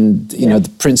and, you know, the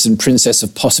prince and princess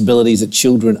of possibilities that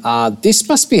children are. This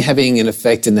must be having an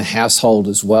effect in the household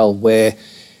as well, where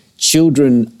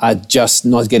children are just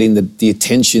not getting the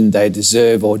attention they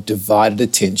deserve or divided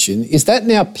attention. Is that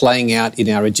now playing out in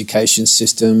our education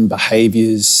system,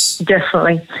 behaviours?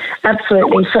 Definitely.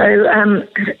 Absolutely. So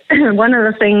one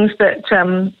of the things that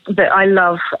I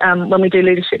love when we do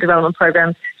leadership development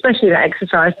programs, especially that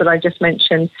exercise that I just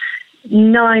mentioned,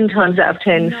 9 times out of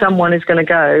 10, someone is going to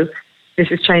go, this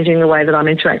is changing the way that I'm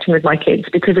interacting with my kids.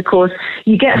 Because, of course,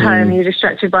 you get home, you're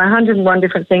distracted by 101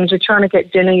 different things. You're trying to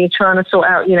get dinner, you're trying to sort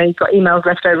out, you've got emails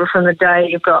left over from the day,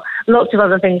 you've got lots of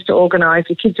other things to organise,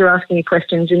 your kids are asking you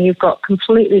questions, and you've got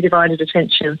completely divided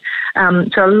attention.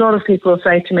 So a lot of people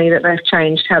say to me that they've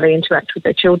changed how they interact with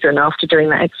their children after doing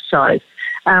that exercise.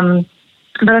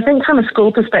 But I think from a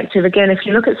school perspective, again, if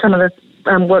you look at some of the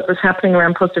work that's happening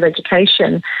around positive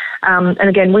education, and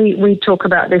again, we talk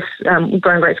about this,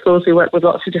 Growing Great Schools, we work with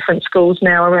lots of different schools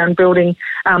now around building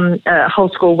whole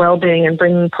school wellbeing and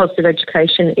bringing positive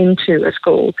education into a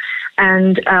school.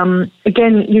 And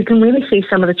again, you can really see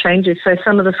some of the changes. So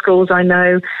some of the schools I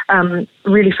know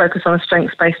really focus on a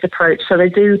strengths-based approach. So they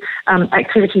do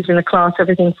activities in the class,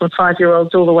 everything from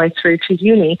 5-year-olds all the way through to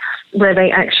uni, where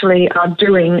they actually are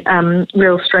doing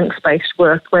real strengths-based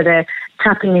work, where they're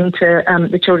tapping into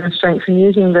the children's strengths and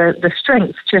using the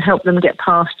strengths to help them get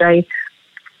past a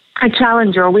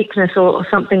challenge or a weakness or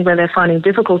something where they're finding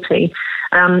difficulty.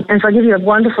 And so I'll give you a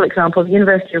wonderful example. The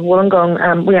University of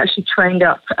Wollongong, we actually trained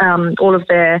up all of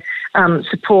their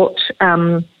support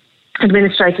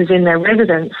administrators in their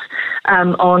residence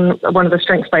on one of the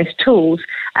strengths-based tools.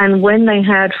 And when they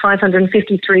had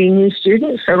 553 new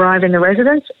students arrive in the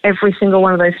residence, every single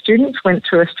one of those students went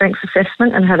through a strengths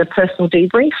assessment and had a personal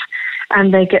debrief.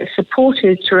 And they get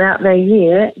supported throughout their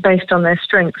year based on their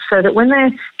strengths, so that when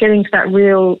they're getting to that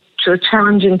real sort of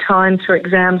challenging time for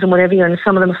exams and whatever, and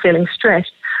some of them are feeling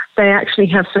stressed, they actually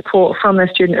have support from their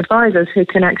student advisors who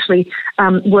can actually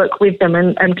work with them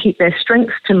and keep their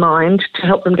strengths to mind to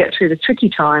help them get through the tricky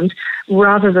times,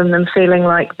 rather than them feeling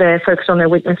like they're focused on their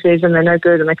weaknesses and they're no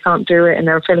good and they can't do it and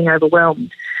they're feeling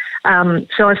overwhelmed.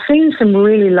 So I've seen some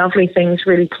really lovely things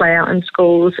really play out in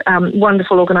schools.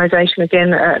 Wonderful organisation.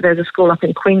 Again, there's a school up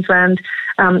in Queensland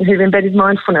who've embedded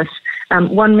mindfulness.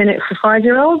 1 minute for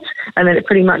 5-year-olds, and then it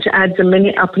pretty much adds a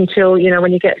minute up until,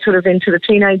 when you get sort of into the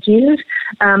teenage years.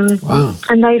 Wow.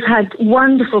 And they've had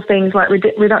wonderful things like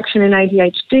reduction in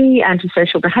ADHD,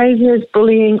 antisocial behaviours,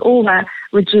 bullying, all that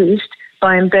reduced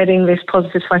by embedding this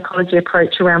positive psychology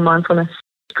approach around mindfulness.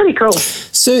 It's pretty cool.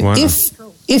 So Wow.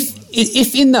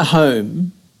 if in the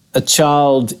home a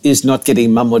child is not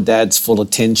getting mum or dad's full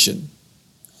attention,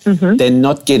 they're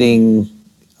not getting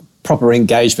proper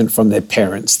engagement from their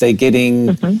parents, they're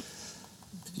getting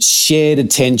shared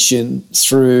attention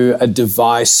through a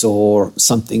device or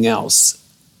something else,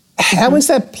 how is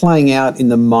that playing out in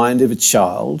the mind of a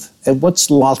child, and what's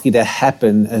likely to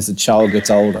happen as the child gets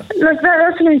older? Look,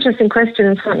 that's an interesting question,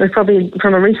 and something we probably,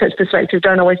 from a research perspective,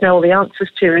 don't always know all the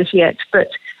answers to as yet. But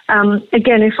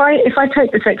again, if I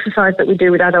take this exercise that we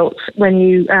do with adults, when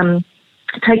you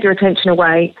take your attention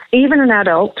away, even an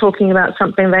adult talking about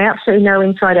something they absolutely know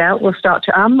inside out will start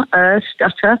to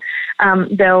stutter.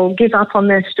 They'll give up on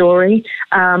their story,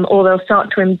 or they'll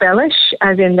start to embellish,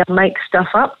 as in they'll make stuff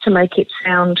up to make it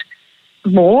sound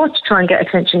more, to try and get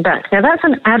attention back. Now, that's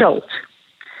an adult.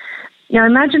 Now,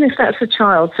 imagine if that's a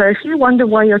child. So if you wonder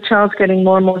why your child's getting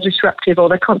more and more disruptive, or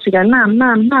they're constantly going, Mum,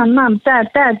 Mum, Mum, Mum, Dad,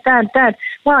 Dad, Dad, Dad,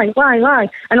 why,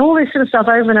 and all this sort of stuff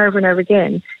over and over and over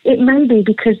again, it may be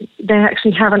because they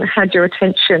actually haven't had your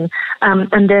attention,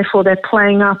 and therefore they're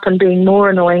playing up and being more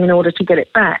annoying in order to get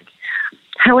it back.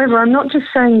 However, I'm not just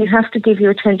saying you have to give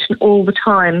your attention all the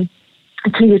time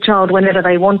to your child whenever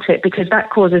they want it, because that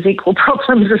causes equal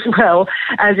problems as well,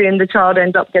 as in the child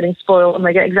ends up getting spoiled and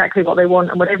they get exactly what they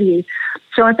want and whatever you.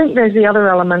 So I think there's the other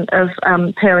element of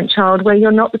parent-child, where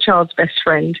you're not the child's best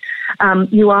friend.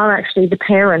 You are actually the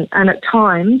parent, and at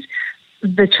times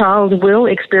the child will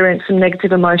experience some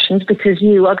negative emotions because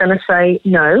you are going to say,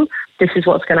 no, this is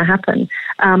what's going to happen.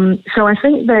 So I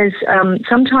think there's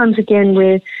sometimes, again,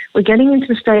 we're getting into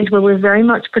the stage where we're very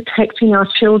much protecting our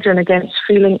children against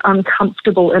feeling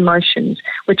uncomfortable emotions.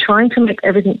 We're trying to make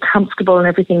everything comfortable and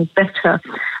everything better.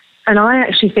 And I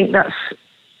actually think that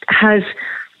has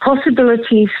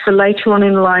possibilities for later on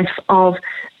in life of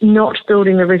not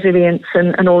building the resilience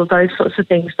and all of those sorts of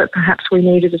things that perhaps we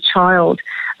need as a child.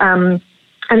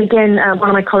 And again, one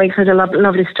of my colleagues has a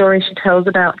lovely story she tells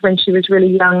about when she was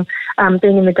really young,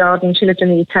 being in the garden. She lived in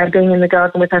the UK, being in the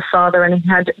garden with her father, and he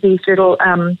had these little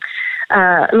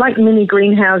like mini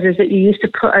greenhouses that you used to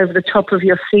put over the top of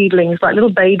your seedlings, like little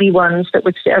baby ones that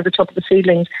would sit over the top of the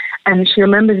seedlings. And she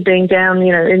remembers being down,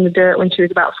 in the dirt when she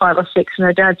was about 5 or 6, and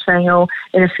her dad saying, oh,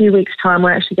 in a few weeks' time,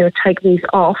 we're actually going to take these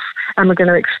off and we're going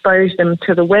to expose them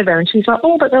to the weather. And she's like,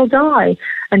 oh, but they'll die.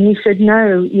 And he said,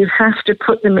 no, you have to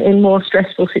put them in more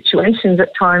stressful situations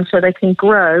at times so they can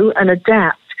grow and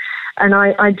adapt. And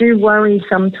I do worry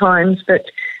sometimes that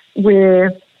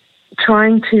we're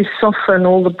trying to soften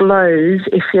all the blows,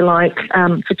 if you like,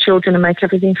 for children and make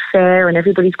everything fair and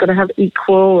everybody's got to have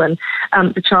equal and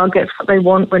the child gets what they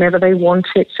want whenever they want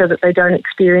it so that they don't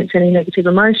experience any negative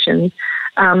emotions.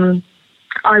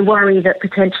 I worry that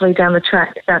potentially down the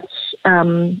track that's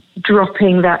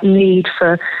dropping that need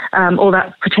for or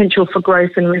that potential for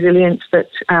growth and resilience that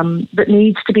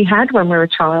needs to be had when we're a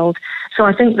child. So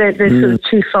I think that there's sort of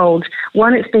twofold.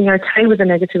 One, it's being okay with the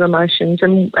negative emotions,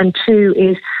 and two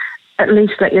is at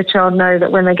least let your child know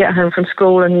that when they get home from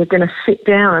school and you're going to sit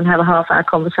down and have a half-hour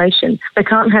conversation, they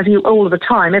can't have you all of the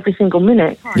time, every single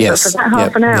minute. Yes. But for that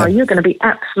half an hour, you're going to be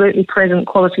absolutely present,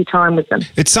 quality time with them.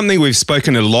 It's something we've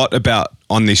spoken a lot about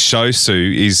on this show,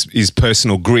 Sue, is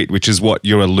personal grit, which is what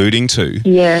you're alluding to.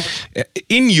 Yeah.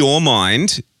 In your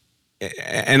mind,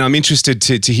 and I'm interested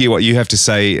to hear what you have to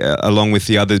say along with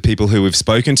the other people who we've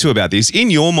spoken to about this, in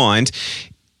your mind,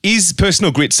 is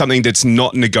personal grit something that's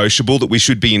not negotiable that we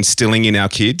should be instilling in our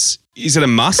kids? Is it a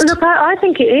must? Look, I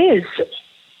think it is.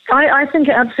 I think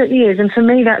it absolutely is. And for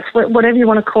me, that's whatever you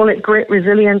want to call it, grit,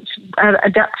 resilience,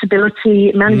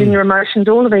 adaptability, managing your emotions,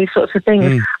 all of these sorts of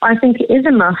things. I think it is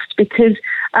a must because,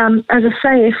 as I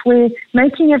say, if we're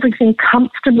making everything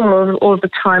comfortable all the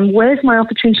time, where's my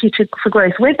opportunity for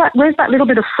growth? Where's that little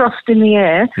bit of frost in the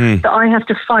air that I have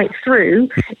to fight through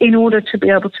in order to be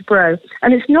able to grow?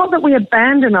 And it's not that we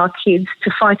abandon our kids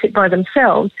to fight it by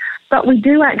themselves, but we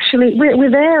do actually, we're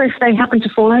there if they happen to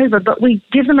fall over, but we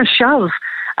give them a shove.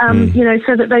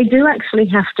 So that they do actually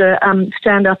have to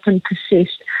stand up and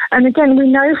persist. And again, we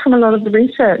know from a lot of the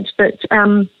research that,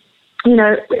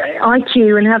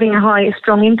 IQ and having a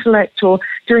strong intellect or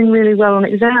doing really well on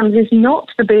exams is not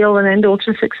the be-all and end-all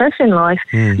to success in life.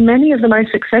 Many of the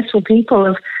most successful people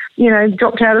have,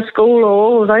 dropped out of school or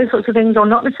all of those sorts of things, or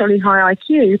not necessarily high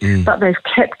IQ, but they've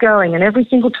kept going. And every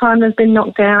single time they've been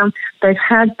knocked down, they've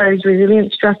had those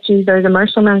resilience strategies, those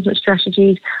emotional management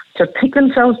strategies to pick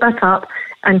themselves back up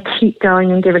and keep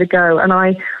going and give it a go. And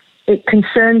it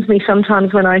concerns me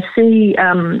sometimes when I see,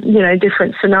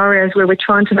 different scenarios where we're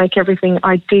trying to make everything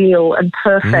ideal and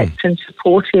perfect and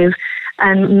supportive,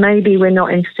 and maybe we're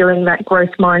not instilling that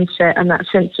growth mindset and that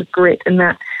sense of grit and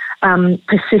that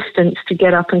persistence to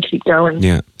get up and keep going.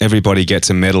 Yeah, everybody gets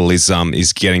a medal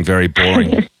is getting very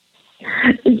boring.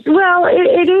 Well,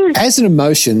 it is. As an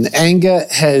emotion, anger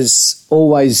has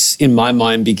always, in my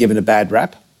mind, been given a bad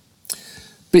rap.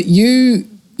 But you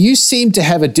seem to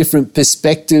have a different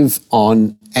perspective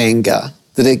on anger,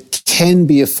 that it can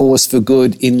be a force for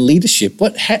good in leadership.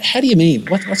 How do you mean?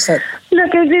 What's that?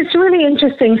 Look, it's really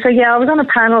interesting. So, I was on a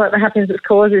panel at the Happiness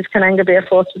Causes, Can Anger Be a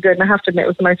Force for Good? And I have to admit, it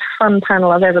was the most fun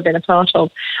panel I've ever been a part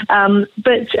of.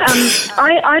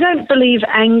 I don't believe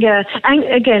anger,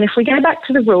 again, if we go back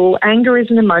to the rule, anger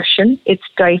is an emotion, it's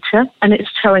data, and it's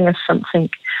telling us something.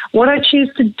 What I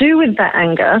choose to do with that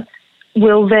anger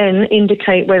will then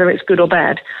indicate whether it's good or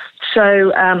bad.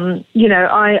 So,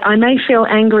 I may feel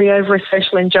angry over a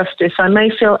social injustice. I may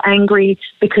feel angry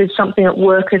because something at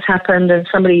work has happened and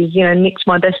somebody's, nicked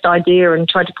my best idea and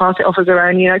tried to pass it off as their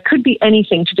own. It could be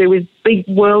anything to do with big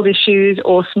world issues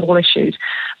or small issues.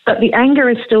 But the anger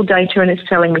is still data and it's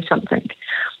telling me something.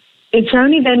 It's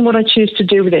only then what I choose to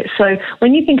do with it. So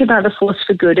when you think about the force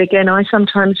for good, again, I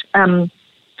sometimes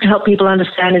help people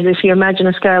understand is if you imagine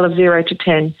a scale of 0 to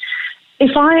 10.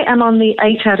 If I am on the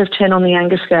 8 out of 10 on the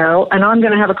anger scale and I'm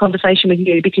going to have a conversation with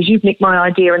you because you've nicked my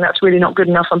idea and that's really not good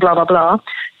enough and blah, blah, blah,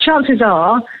 chances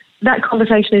are that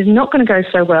conversation is not going to go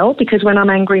so well because when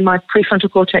I'm angry, my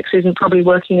prefrontal cortex isn't probably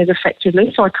working as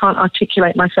effectively, so I can't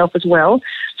articulate myself as well.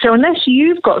 So unless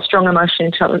you've got strong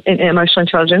emotional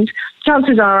intelligence,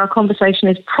 chances are our conversation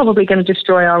is probably going to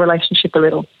destroy our relationship a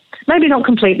little. Maybe not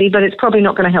completely, but it's probably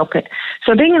not going to help it.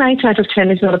 So being an 8 out of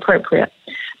 10 is not appropriate.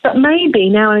 But maybe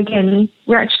now and again,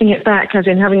 ratcheting it back, as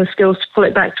in having the skills to pull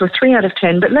it back to a 3 out of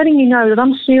 10, but letting you know that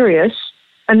I'm serious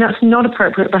and that's not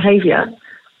appropriate behaviour,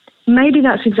 maybe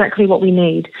that's exactly what we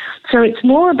need. So it's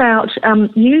more about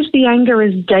use the anger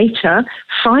as data,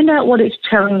 find out what it's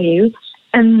telling you,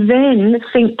 and then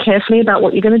think carefully about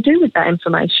what you're going to do with that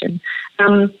information.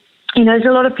 There's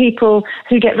a lot of people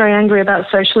who get very angry about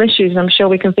social issues, and I'm sure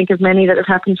we can think of many that have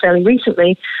happened fairly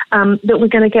recently that we're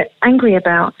going to get angry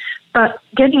about. But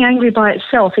getting angry by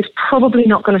itself is probably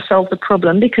not going to solve the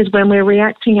problem because when we're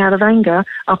reacting out of anger,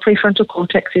 our prefrontal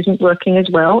cortex isn't working as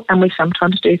well, and we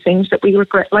sometimes do things that we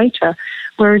regret later.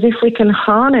 Whereas if we can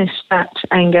harness that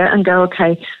anger and go,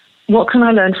 okay, what can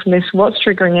I learn from this? What's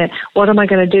triggering it? What am I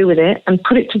going to do with it? And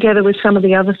put it together with some of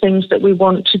the other things that we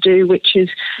want to do, which is,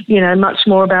 much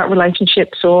more about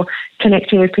relationships or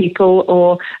connecting with people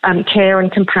or care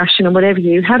and compassion and whatever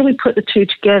how do we put the two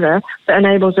together that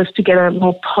enables us to get a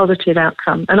more positive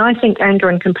outcome? And I think anger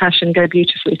and compassion go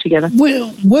beautifully together.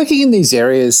 Well, working in these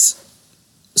areas,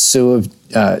 Sue, of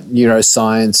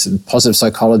neuroscience and positive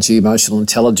psychology, emotional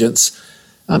intelligence,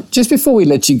 just before we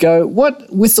let you go,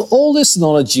 with all this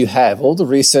knowledge you have, all the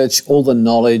research, all the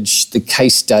knowledge, the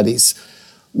case studies,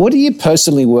 what are you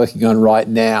personally working on right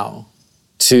now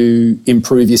to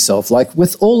improve yourself? Like,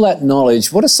 with all that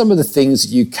knowledge, what are some of the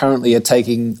things you currently are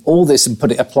taking all this and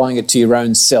applying it to your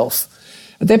own self?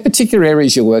 Are there particular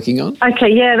areas you're working on? Okay,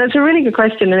 yeah, that's a really good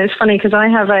question. And it's funny because I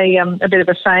have a bit of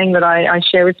a saying that I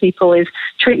share with people is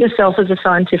treat yourself as a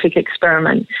scientific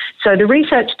experiment. So the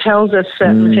research tells us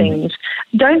certain things.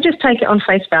 Don't just take it on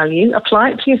face value.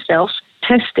 Apply it to yourself.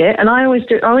 Test it. And I always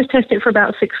test it for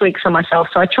about 6 weeks on myself.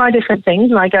 So I try different things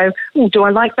and I go, do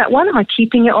I like that one? Am I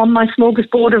keeping it on my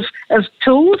smorgasbord of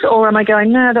tools? Or am I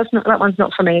going, no, that one's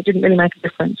not for me. It didn't really make a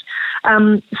difference.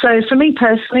 So for me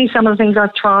personally, some of the things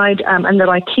I've tried and that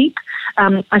I keep,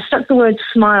 I stuck the word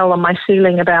smile on my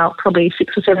ceiling about probably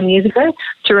 6 or 7 years ago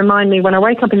to remind me when I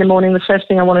wake up in the morning, the first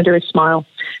thing I want to do is smile.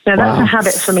 Now, that's a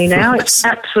habit for me now. It's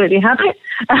absolutely a habit.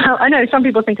 I know some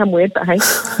people think I'm weird, but hey.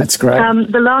 That's great.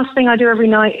 The last thing I do every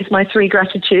night is my 3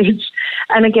 gratitudes.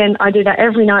 And again, I do that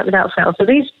every night without fail. So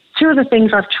these 2 of the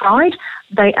things I've tried,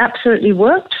 they absolutely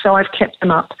worked, so I've kept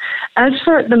them up. As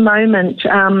for at the moment,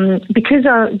 because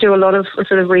I do a lot of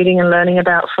sort of reading and learning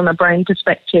about from a brain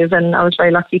perspective, and I was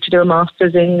very lucky to do a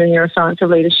master's in the neuroscience of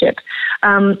leadership,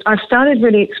 I've started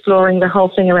really exploring the whole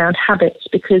thing around habits,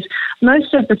 because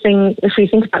most of the thing, if you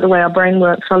think about the way our brain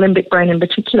works, our limbic brain in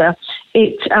particular,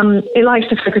 it likes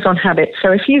to focus on habits.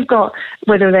 So if you've got,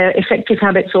 whether they're effective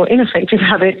habits or ineffective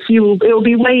habits, it'll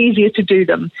be way easier to do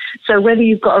them. So whether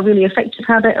you've got a really effective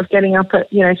habit of getting up at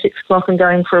 6 o'clock and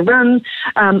going for a run,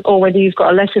 or whether you've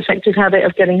got a less effective habit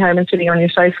of getting home and sitting on your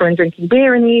sofa and drinking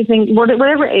beer in the evening,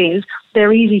 whatever it is,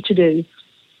 they're easy to do.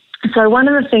 So one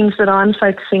of the things that I'm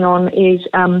focusing on is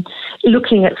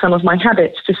looking at some of my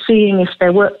habits to seeing if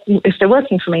they're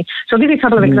working for me. So I'll give you a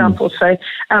couple of examples. So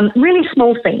really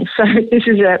small things. So this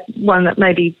is one that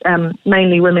maybe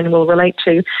mainly women will relate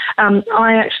to.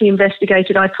 I actually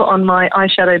investigated. I put on my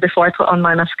eyeshadow before I put on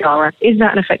my mascara. Is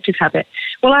that an effective habit?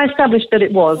 Well, I established that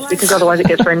it was, because otherwise it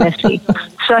gets very messy.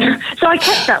 So I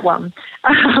kept that one.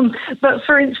 But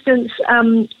for instance,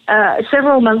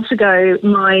 several months ago,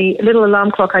 my little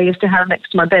alarm clock I used to have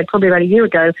next to my bed, probably about a year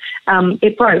ago,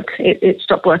 it broke. It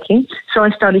stopped working. So I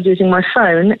started using my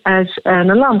phone as an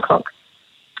alarm clock.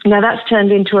 Now, that's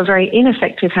turned into a very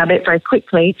ineffective habit very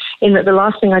quickly, in that the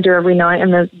last thing I do every night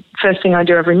and the first thing I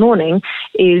do every morning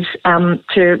is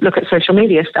to look at social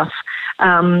media stuff.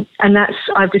 And that's,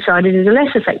 I've decided, is a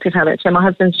less effective habit. So my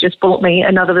husband's just bought me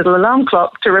another little alarm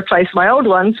clock to replace my old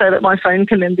one so that my phone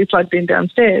can then be plugged in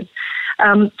downstairs.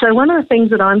 So one of the things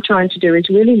that I'm trying to do is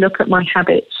really look at my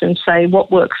habits and say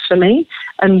what works for me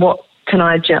and what can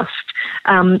I adjust.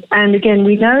 And again,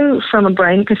 we know from a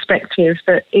brain perspective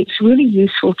that it's really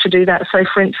useful to do that. So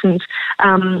for instance,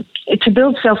 to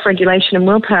build self-regulation and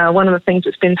willpower, one of the things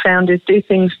that's been found is do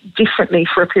things differently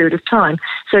for a period of time.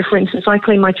 So for instance, I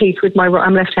clean my teeth with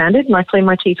I'm left-handed, and I clean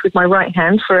my teeth with my right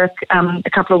hand for a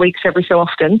couple of weeks every so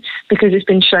often, because it's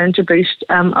been shown to boost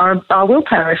our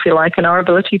willpower, if you like, and our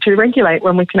ability to regulate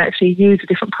when we can actually use a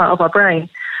different part of our brain.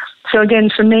 So again,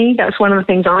 for me, that's one of the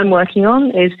things I'm working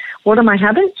on is what are my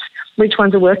habits? Which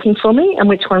ones are working for me and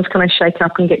which ones can I shake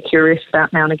up and get curious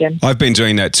about now and again? I've been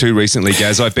doing that too recently,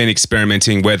 Gaz. I've been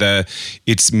experimenting whether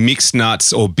it's mixed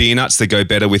nuts or beer nuts that go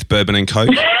better with bourbon and Coke.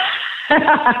 And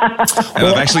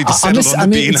I've actually decided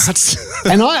on the beer nuts.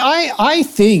 And I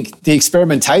think the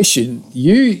experimentation,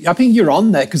 I think you're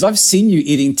on that, because I've seen you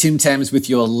eating Tim Tams with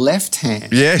your left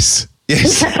hand. Yes.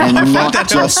 And not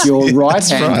just your right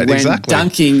hand when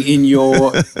dunking in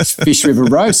your fish river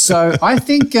roast. So I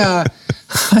think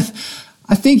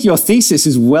your thesis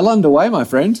is well underway, my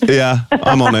friend. Yeah,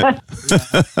 I'm on it.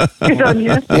 Good on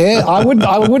you. Yeah, I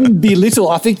wouldn't belittle.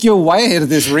 I think you're way ahead of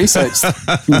this research.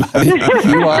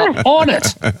 You are on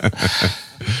it.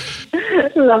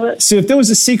 Love it. So if there was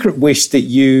a secret wish that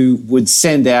you would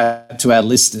send out to our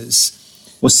listeners,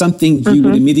 or something you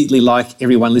would immediately like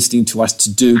everyone listening to us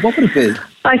to do, what would it be?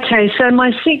 Okay, so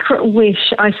my secret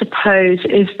wish, I suppose,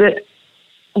 is that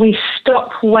we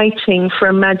stop waiting for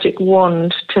a magic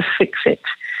wand to fix it.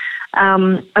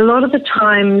 A lot of the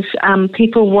times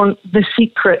people want the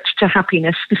secret to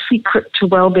happiness, the secret to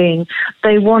well-being.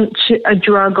 They want a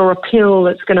drug or a pill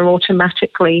that's going to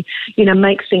automatically,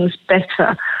 make things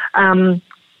better.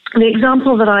 The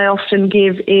example that I often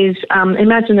give is,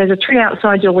 imagine there's a tree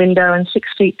outside your window and 6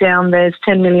 feet down there's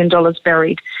 $10 million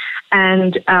buried.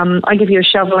 And I give you a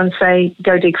shovel and say,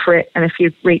 go dig for it. And if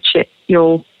you reach it,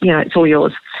 it's all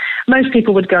yours. Most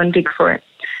people would go and dig for it.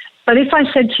 But if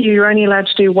I said to you, you're only allowed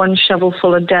to do one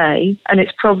shovelful a day, and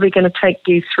it's probably going to take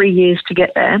you 3 years to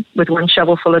get there with one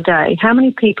shovelful a day, how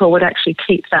many people would actually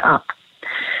keep that up?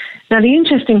 Now, the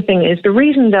interesting thing is the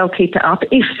reason they'll keep it up,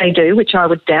 if they do, which I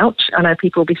would doubt, I know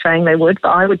people will be saying they would, but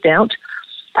I would doubt,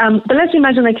 but let's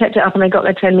imagine they kept it up and they got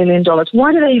their $10 million.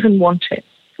 Why do they even want it?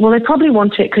 Well, they probably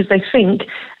want it because they think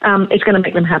it's going to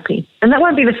make them happy. And that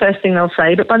won't be the first thing they'll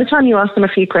say, but by the time you ask them a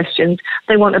few questions,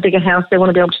 they want a bigger house, they want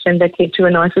to be able to send their kid to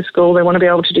a nicer school, they want to be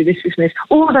able to do this and this.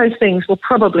 All of those things will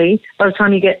probably, by the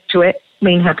time you get to it,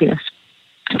 mean happiness.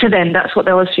 To them, that's what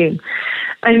they'll assume.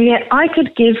 And yet I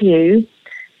could give you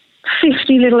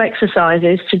 50 little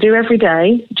exercises to do every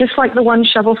day, just like the one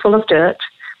shovelful of dirt,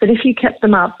 that if you kept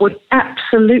them up would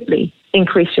absolutely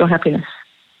increase your happiness.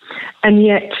 And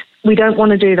yet we don't want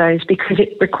to do those because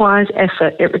it requires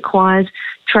effort, it requires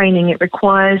training, it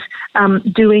requires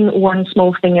doing one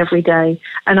small thing every day.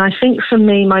 And I think for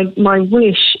me, my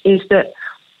wish is that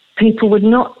people would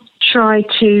not try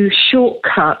to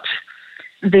shortcut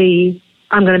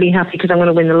I'm going to be happy because I'm going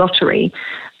to win the lottery.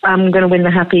 I'm going to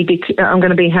I'm going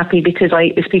to be happy because I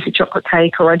eat this piece of chocolate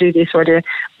cake, or I do this or I do it.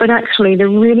 But actually, the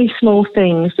really small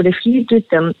things that if you did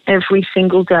them every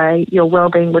single day, your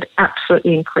well-being would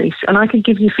absolutely increase. And I could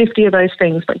give you 50 of those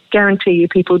things, but guarantee you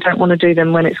people don't want to do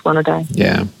them when it's one a day.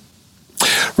 Yeah.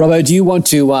 Robbo, do you want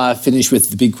to finish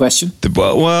with the big question?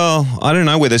 Well, I don't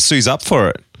know whether Sue's up for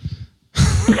it.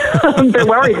 I'm a bit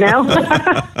worried now.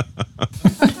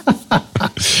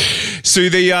 So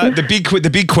the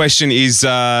big question is,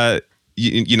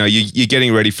 you're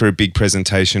getting ready for a big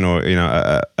presentation or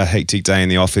a hectic day in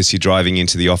the office. You're driving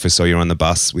into the office or you're on the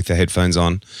bus with the headphones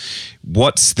on.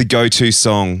 What's the go-to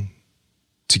song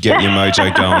to get your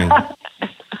mojo going?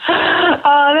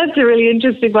 Oh, that's a really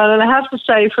interesting one. And I have to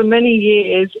say, for many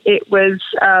years, it was...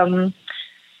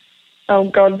 oh,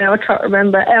 God, now I can't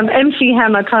remember. MC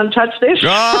Hammer, Can't Touch This.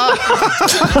 Oh.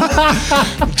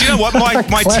 Do you know what?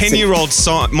 My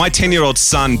 10-year-old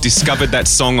son discovered that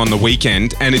song on the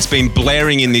weekend, and it's been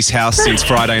blaring in this house since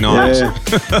Friday night. Yeah.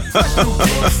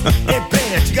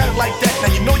 You got it like that.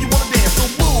 Now you know you want to dance. So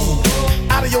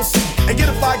move out of your seat and get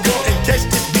a fire girl and catch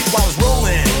this beat while it's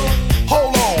rolling.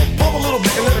 Hold on, pump a little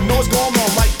bit and let her know what's going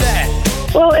on like that.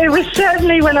 Well, it was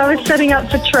certainly when I was setting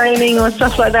up for training or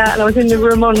stuff like that, and I was in the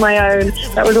room on my own,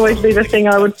 that would always be the thing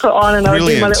I would put on, and I would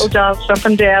do my little dance up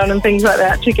and down and things like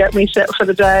that to get me set for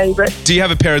the day. But do you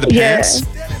have a pair of the pants?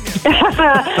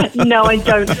 No, I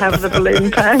don't have the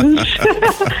balloon pants.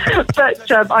 But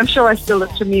I'm sure I still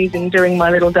looked amusing doing my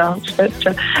little dance. But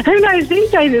who knows? These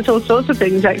days it's all sorts of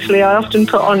things, actually. I often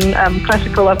put on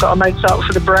classical. I've got a Mozart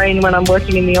for the brain when I'm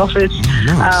working in the office.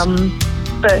 Nice.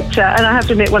 And I have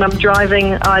to admit, when I'm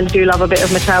driving, I do love a bit of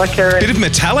Metallica. Bit of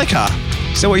Metallica?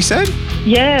 Is that what you said?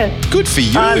 Yeah. Good for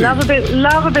you. I love a bit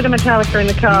of Metallica in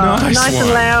the car. Nice and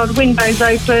loud, windows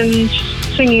open,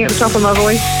 singing at the top of my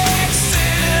voice.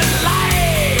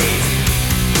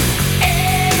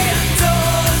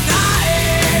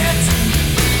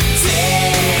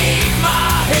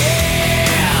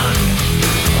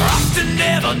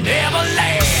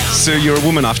 So you're a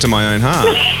woman after my own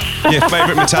heart. Your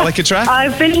favourite Metallica track?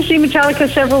 I've been to see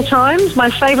Metallica several times.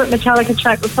 My favourite Metallica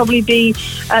track would probably be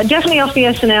definitely off the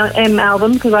S&M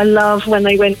album, because I love when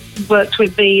they worked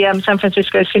with the San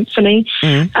Francisco Symphony.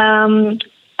 Mm-hmm.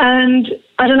 And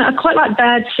I don't know, I quite like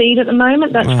Bad Seed at the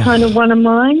moment. That's kind of one of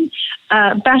mine.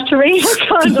 Battery, I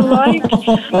kind of like.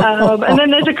 And then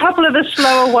there's a couple of the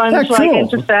slower ones, like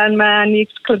Enter Sandman,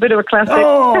 a bit of a classic.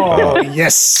 Oh,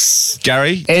 yes.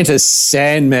 Gary? Enter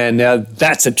Sandman. Now,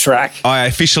 that's a track. I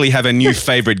officially have a new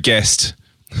favourite guest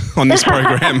on this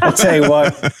program. I'll tell you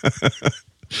what.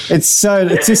 It's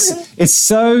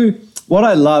so... What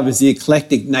I love is the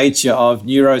eclectic nature of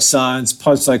neuroscience,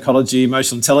 post-psychology,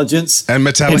 emotional intelligence. And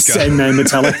Metallica. And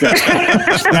Metallica.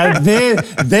 Now,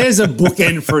 there's a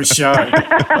bookend for a show.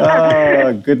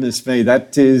 Oh, goodness me.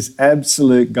 That is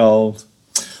absolute gold.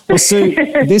 Well, Sue,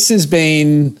 this has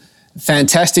been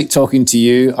fantastic talking to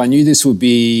you. I knew this would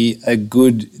be a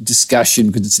good discussion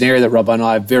because it's an area that Rob and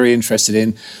I are very interested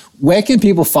in. Where can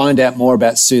people find out more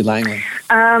about Sue Langley?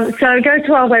 So go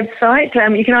to our website.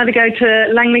 You can either go to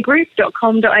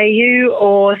langleygroup.com.au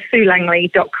or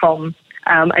suelangley.com.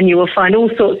 and you will find all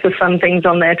sorts of fun things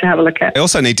on there to have a look at. I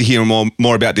also need to hear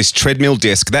more about this treadmill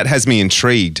desk. That has me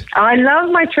intrigued. I love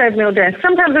my treadmill desk.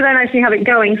 Sometimes I don't actually have it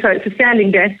going, so it's a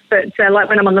standing desk, but like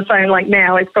when I'm on the phone like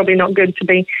now, it's probably not good to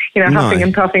be, huffing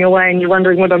and puffing away and you're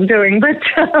wondering what I'm doing. But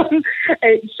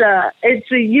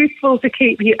it's useful to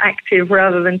keep you active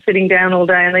rather than sitting down all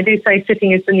day. And they do say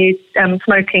sitting is the new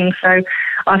smoking, so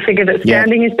I figure that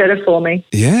standing is better for me.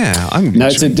 Yeah.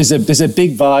 There's a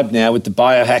big vibe now with the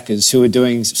biohackers who are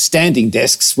doing standing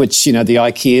desks, which, the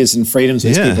IKEAs and Freedoms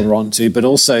which people are onto, but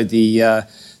also the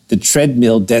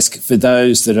treadmill desk for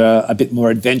those that are a bit more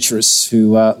adventurous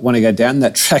who want to go down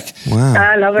that track. Wow.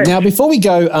 I love it. Now, before we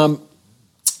go,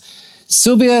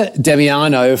 Sylvia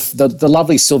Damiano, the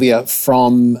lovely Sylvia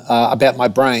from About My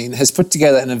Brain, has put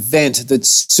together an event that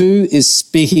Sue is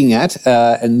speaking at,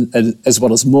 and as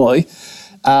well as Moy.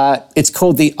 It's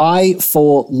called the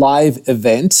I4 Live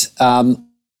event.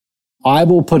 I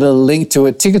will put a link to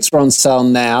it. Tickets are on sale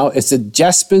now. It's at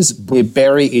Jasper's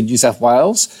Berry in New South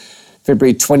Wales,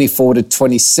 February 24 to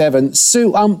 27.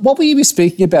 Sue, what will you be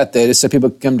speaking about there, just so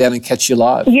people can come down and catch you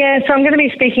live? Yeah, so I'm going to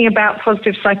be speaking about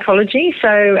positive psychology.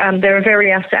 So there are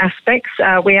various aspects.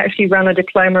 We actually run a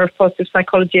diploma of positive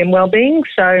psychology and wellbeing.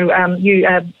 So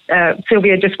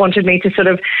Sylvia just wanted me to sort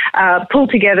of pull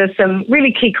together some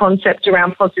really key concepts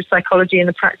around positive psychology and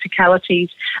the practicalities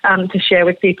to share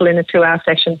with people in a 2-hour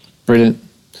session. Brilliant.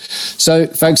 So,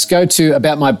 folks, go to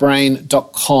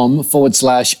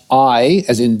aboutmybrain.com/I,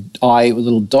 as in I with a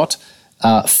little dot,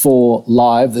 for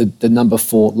live, the number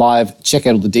 4 live. Check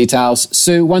out all the details.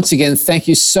 Sue, once again, thank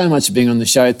you so much for being on the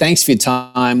show. Thanks for your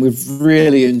time. We've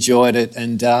really enjoyed it.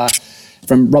 And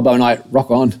from Robbo and I, rock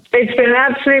on. It's been an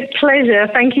absolute pleasure.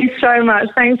 Thank you so much.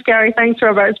 Thanks, Gary. Thanks,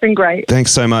 Robbo. It's been great.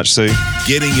 Thanks so much, Sue.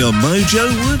 Getting your mojo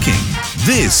working.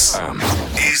 This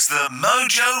is the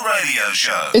Mojo Radio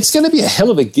Show. It's going to be a hell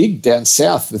of a gig down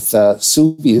south with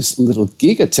Sylvia's little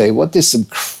gig. I tell you what, there's some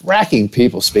cracking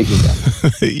people speaking about.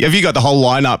 Have you got the whole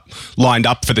lineup lined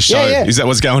up for the show? Yeah. Is that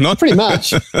what's going on? Pretty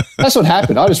much. That's what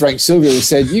happened. I just rang Sylvia and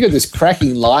said, you got this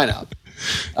cracking lineup.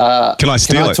 Can I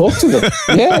steal it? Talk to them?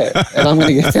 Yeah. And I'm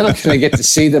going to get to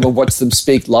see them and watch them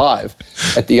speak live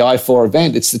at the I4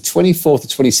 event. It's the 24th to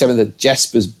 27th at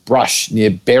Jasper's Brush near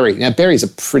Berry. Now, Berry's a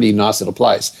pretty nice little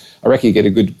place. I reckon you get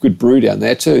a good brew down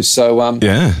there too. So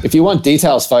if you want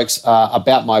details, folks,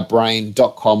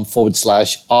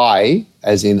 aboutmybrain.com/I,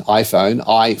 as in iPhone,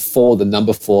 I4, the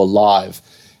number 4 live.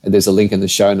 And there's a link in the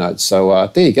show notes. So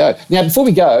there you go. Now, before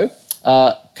we go,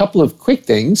 a couple of quick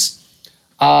things.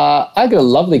 I got a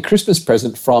lovely Christmas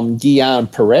present from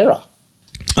Guillain Pereira.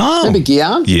 Oh. Remember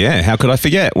Guillain? Yeah, how could I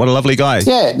forget? What a lovely guy.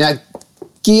 Yeah, now,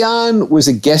 Guillain was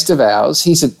a guest of ours.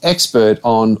 He's an expert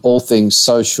on all things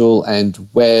social and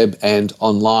web and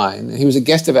online. He was a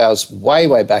guest of ours way,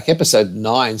 way back, episode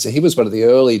 9, so he was one of the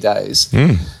early days.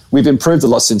 We've improved a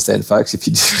lot since then, folks, if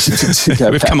you do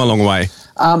go We've back. come a long way.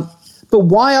 But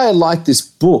why I like this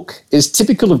book is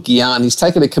typical of Guillain. He's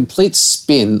taken a complete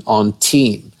spin on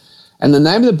team. And the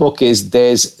name of the book is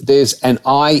There's an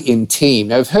I in Team.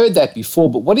 Now, I've heard that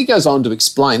before, but what he goes on to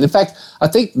explain, in fact, I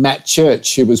think Matt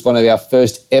Church, who was one of our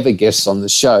first ever guests on the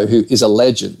show, who is a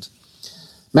legend,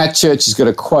 Matt Church has got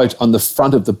a quote on the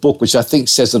front of the book, which I think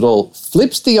says it all,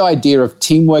 flips the idea of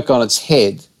teamwork on its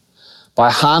head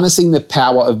by harnessing the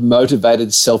power of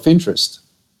motivated self-interest.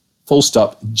 Full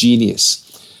stop, genius.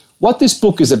 What this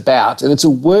book is about, and it's a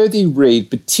worthy read,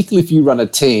 particularly if you run a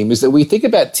team, is that we think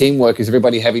about teamwork as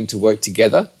everybody having to work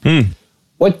together.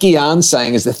 What Guillan's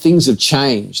saying is that things have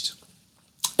changed.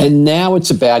 And now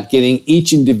it's about getting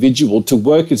each individual to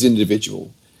work as an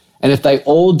individual. And if they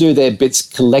all do their bits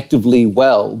collectively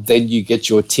well, then you get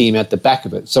your team at the back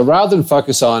of it. So rather than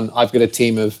focus on, I've got a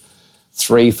team of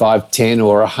 3, 5, 10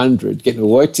 or 100 getting to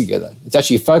work together, it's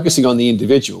actually focusing on the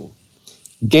individual,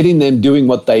 getting them doing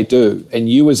what they do, and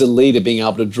you as a leader being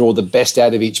able to draw the best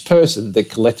out of each person that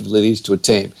collectively leads to a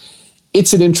team.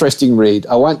 It's an interesting read.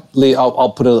 I'll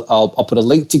put a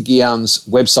link to Guillan's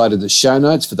website in the show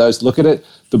notes for those to look at it.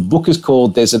 The book is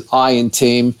called There's an I in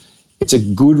Team. It's a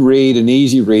good read, an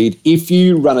easy read. If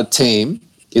you run a team,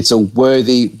 it's a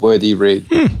worthy read.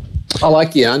 I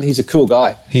like Guillan. He's a cool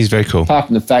guy. He's very cool. Apart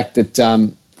from the fact that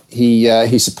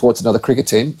he supports another cricket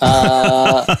team. We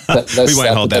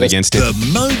won't hold that against him. The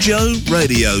Mojo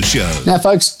Radio Show. Now,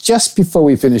 folks, just before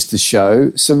we finish the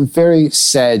show, some very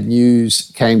sad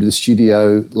news came to the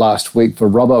studio last week for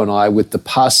Robbo and I with the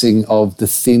passing of the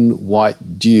Thin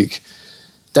White Duke.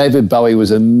 David Bowie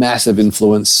was a massive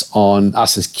influence on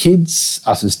us as kids,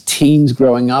 us as teens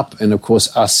growing up, and, of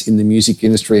course, us in the music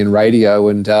industry and radio.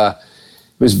 And it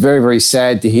was very, very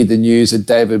sad to hear the news that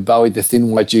David Bowie, the Thin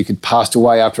White Duke, had passed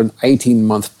away after an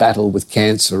 18-month battle with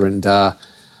cancer. And I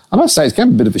must say, it's kind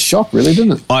of a bit of a shock, really,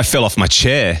 didn't it? I fell off my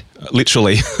chair,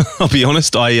 literally. I'll be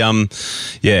honest.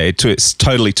 It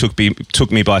totally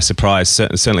took me by surprise.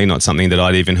 Certainly not something that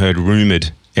I'd even heard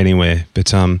rumoured anywhere. But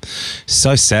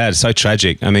so sad, so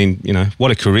tragic. I mean,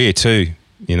 what a career too.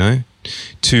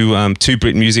 Two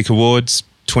Brit Music Awards,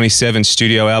 27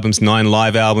 studio albums, 9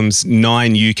 live albums,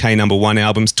 9 UK number 1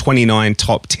 albums, 29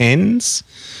 top 10s.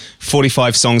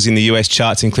 45 songs in the US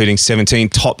charts, including 17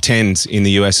 top 10s in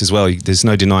the US as well. There's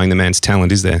no denying the man's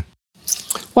talent, is there?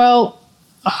 Well,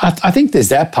 I think there's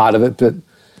that part of it, but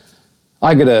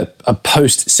I got a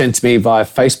post sent to me via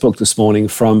Facebook this morning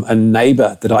from a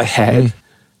neighbour that I had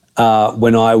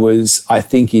when I was, I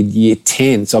think, in year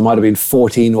 10, so I might have been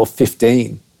 14 or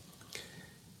 15.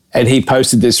 And he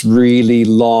posted this really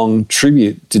long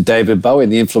tribute to David Bowie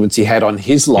and the influence he had on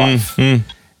his life.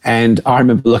 And I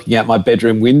remember looking out my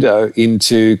bedroom window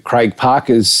into Craig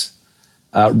Parker's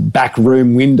back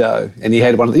room window, and he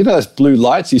had one of those blue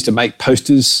lights. He used to make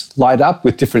posters light up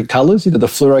with different colours, the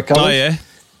fluoro colours. Oh, yeah.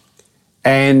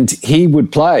 And he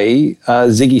would play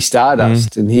Ziggy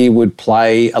Stardust and he would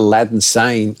play Aladdin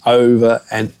Sane over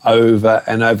and over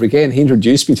and over again. He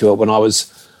introduced me to it when I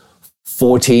was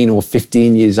 14 or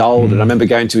 15 years old, and I remember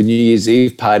going to a New Year's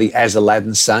Eve party as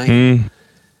Aladdin Sane.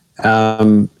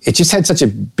 It just had such a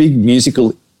big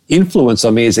musical influence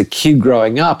on me as a kid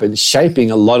growing up and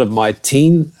shaping a lot of my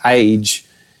teen age,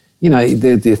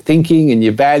 the thinking and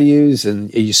your values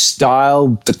and your style,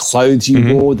 the clothes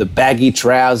you wore, the baggy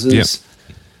trousers.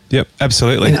 Yep,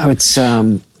 absolutely. It's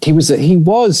he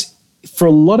was for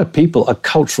a lot of people a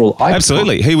cultural icon.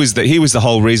 Absolutely. He was the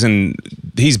whole reason.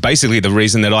 He's basically the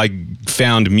reason that I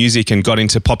found music and got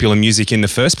into popular music in the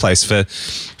first place.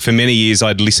 For many years,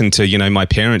 I'd listened to, my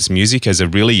parents' music as a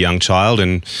really young child,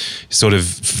 and sort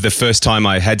of the first time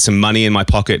I had some money in my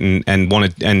pocket and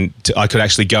I could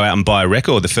actually go out and buy a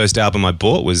record. The first album I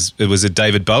bought was a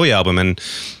David Bowie album, and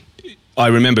I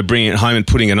remember bringing it home and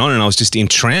putting it on, and I was just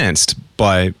entranced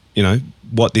by,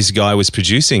 what this guy was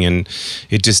producing, and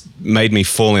it just made me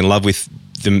fall in love with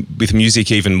music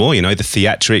even more, the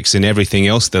theatrics and everything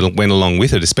else that went along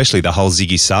with it, especially the whole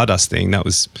Ziggy Stardust thing. That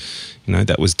was,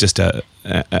 that was just an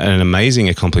amazing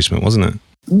accomplishment, wasn't it?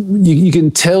 You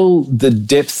can tell the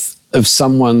depth of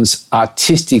someone's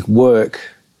artistic work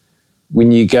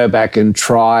when you go back and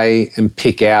try and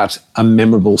pick out a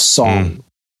memorable song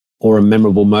or a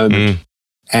memorable moment.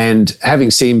 And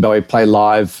having seen Bowie play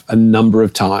live a number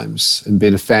of times and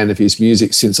been a fan of his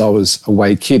music since I was a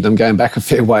wee kid, I'm going back a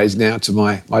fair ways now to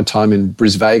my time in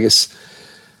Bris Vegas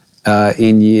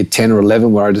in year 10 or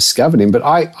 11 where I discovered him. But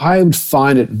I would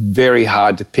find it very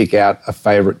hard to pick out a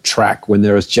favourite track when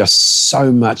there is just so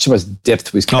much depth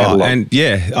to his catalogue.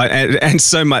 And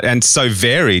so much and so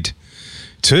varied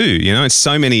too, it's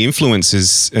so many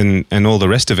influences and all the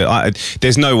rest of it.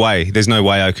 There's no way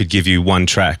I could give you one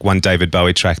David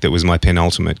Bowie track that was my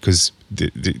penultimate, because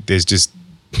there's just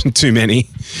too many.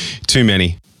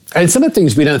 And some of the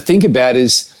things we don't think about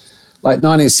is, like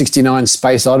 1969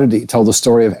 Space Oddity told the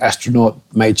story of astronaut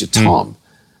Major Tom,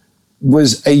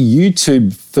 was a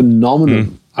YouTube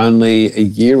phenomenon only a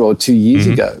year or 2 years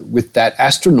ago, with that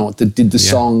astronaut that did the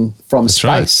song From Space.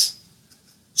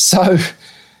 Right. So,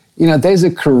 there's a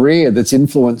career that's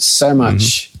influenced so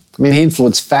much. I mean, he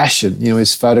influenced fashion.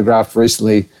 He's photographed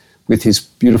recently with his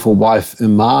beautiful wife,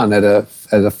 Iman, at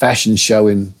a fashion show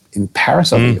in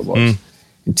Paris, I think it was,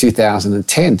 in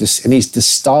 2010. And he's the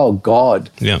style god.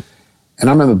 Yeah.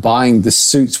 And I remember buying the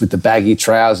suits with the baggy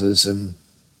trousers and,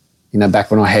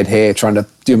 back when I had hair, trying to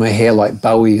do my hair like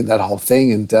Bowie and that whole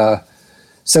thing. And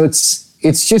so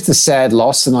it's just a sad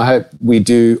loss, and I hope we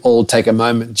do all take a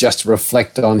moment just to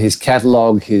reflect on his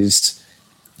catalogue, his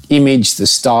image, the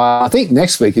style. I think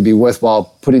next week it'd be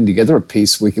worthwhile putting together a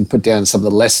piece we can put down some of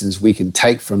the lessons we can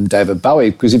take from David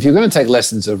Bowie, because if you're going to take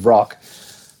lessons of rock,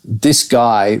 this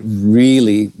guy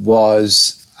really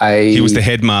was He was the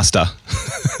headmaster.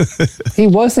 He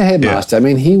was the headmaster. Yeah. I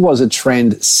mean, he was a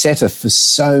trend setter for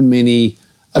so many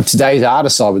of today's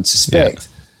artists, I would suspect.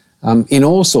 Yeah. In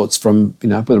all sorts, from,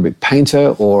 whether it be a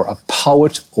painter or a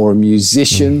poet or a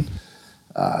musician.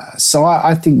 So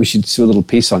I think we should do a little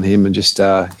piece on him and just,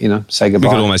 say goodbye. We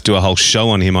could almost do a whole show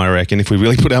on him, I reckon, if we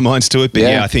really put our minds to it. But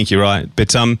yeah I think you're right.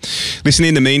 But listen,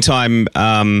 in the meantime,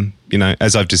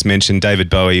 as I've just mentioned,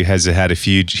 David Bowie has had a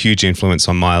huge influence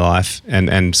on my life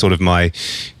and sort of my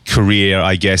career,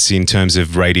 I guess, in terms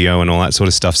of radio and all that sort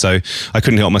of stuff. So I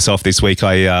couldn't help myself this week.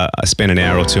 I spent an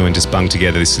hour or two and just bunged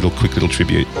together this quick little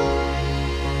tribute.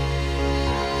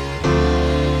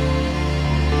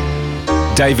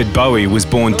 David Bowie was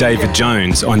born David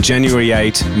Jones on January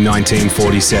 8,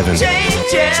 1947.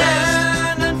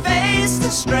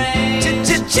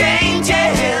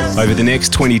 Over the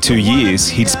next 22 years,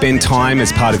 he'd spend time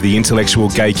as part of the intellectual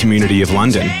gay community of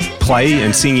London, play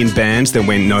and sing in bands that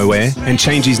went nowhere, and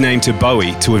change his name to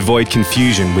Bowie to avoid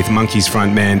confusion with Monkees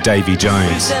frontman Davy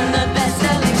Jones.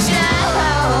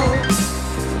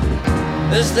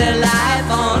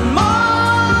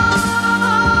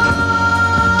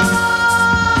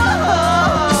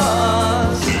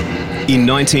 In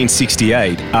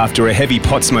 1968, after a heavy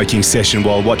pot-smoking session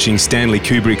while watching Stanley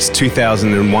Kubrick's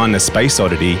 2001 A Space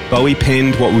Oddity, Bowie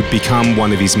penned what would become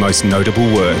one of his most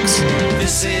notable works.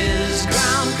 This is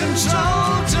ground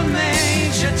control to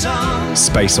Major Tom.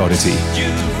 Space Oddity.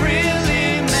 You've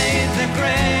really made the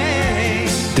grade.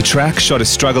 The track shot a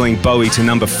struggling Bowie to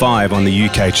number 5 on the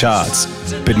UK charts,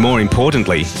 but more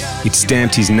importantly, it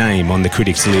stamped his name on the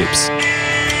critics' lips.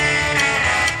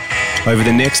 Over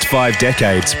the next 5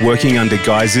 decades, working under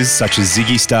guises such as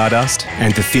Ziggy Stardust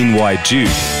and the Thin White Duke,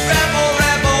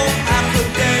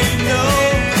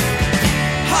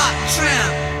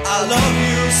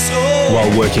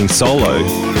 while working solo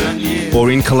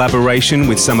or in collaboration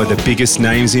with some of the biggest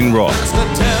names in rock.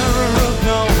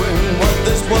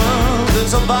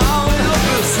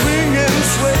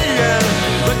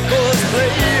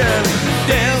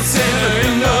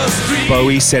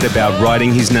 Bowie set about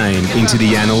writing his name into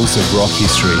the annals of rock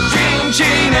history.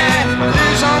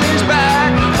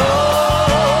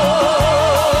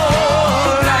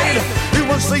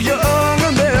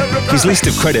 His list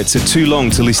of credits are too long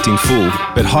to list in full,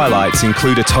 but highlights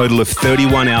include a total of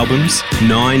 31 albums,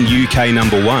 9 UK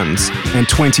number 1s, and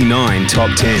 29 top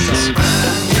 10s.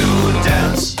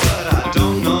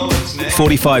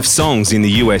 45 songs in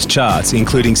the US charts,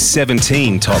 including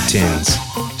 17 top 10s.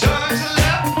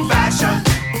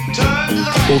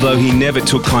 Although he never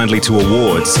took kindly to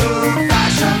awards,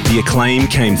 the acclaim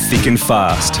came thick and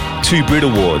fast. 2 Brit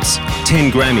Awards,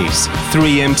 10 Grammys,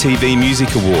 3 MTV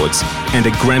Music Awards, and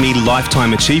a Grammy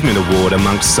Lifetime Achievement Award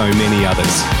amongst so many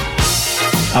others.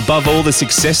 Above all the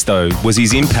success, though, was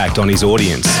his impact on his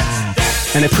audience.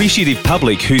 An appreciative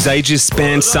public whose ages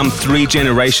spanned some 3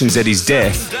 generations at his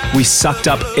death, we sucked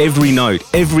up every note,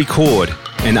 every chord,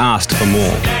 and asked for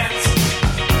more.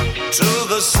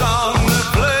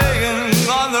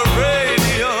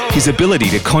 His ability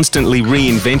to constantly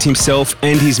reinvent himself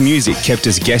and his music kept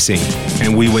us guessing,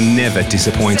 and we were never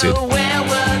disappointed. So where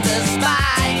were the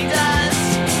spiders?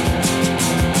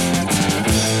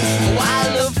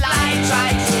 While the fly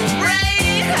tried to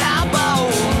break our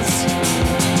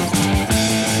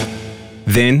bones.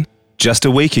 Then, just a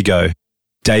week ago,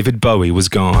 David Bowie was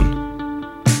gone.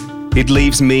 It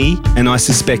leaves me, and I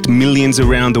suspect millions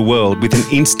around the world, with an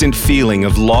instant feeling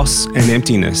of loss and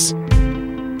emptiness.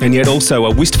 And yet also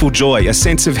a wistful joy, a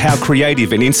sense of how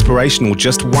creative and inspirational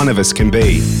just one of us can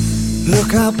be.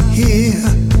 Look up here,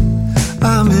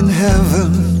 I'm in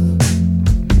heaven.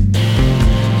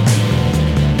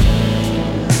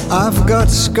 I've got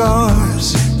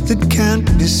scars that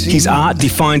can't be seen. His art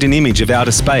defined an image of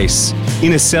outer space,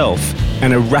 inner self,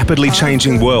 and a rapidly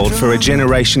changing world for a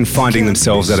generation finding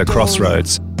themselves at a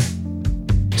crossroads.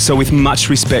 So with much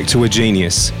respect to a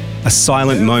genius, a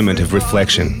silent moment of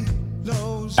reflection.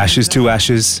 Ashes to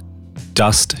ashes,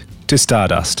 dust to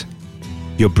stardust.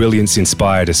 Your brilliance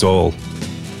inspired us all.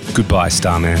 Goodbye,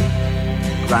 Starman.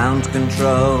 Ground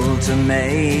control to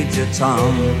Major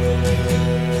Tom.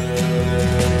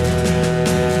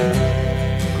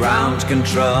 Ground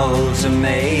control to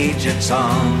Major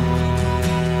Tom.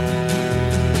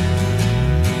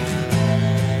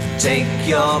 Take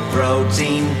your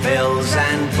protein pills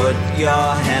and put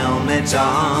your helmet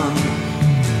on.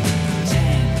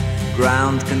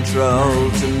 Ground control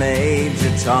to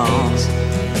Major Tom.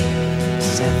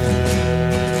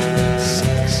 7,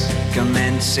 6.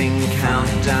 Commencing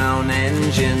countdown,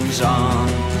 engines on.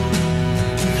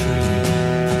 3,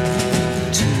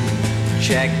 2.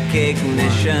 Check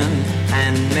ignition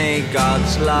and may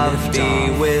God's love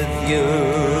be with you.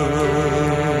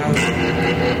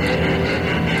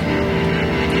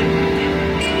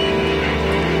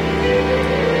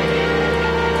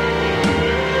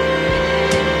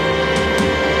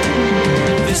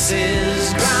 This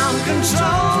is ground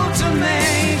control to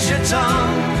Major Tom.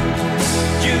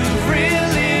 You've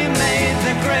really made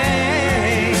the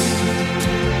grade.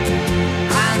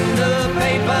 And the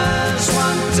papers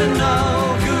want to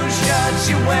know whose shirts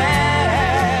you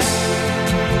wear.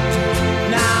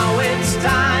 Now it's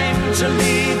time to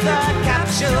leave the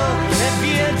capsule if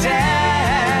you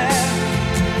dare.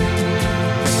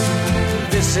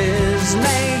 This is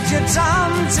Major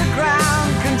Tom to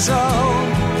ground control.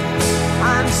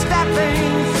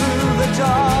 stepping through the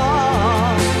door,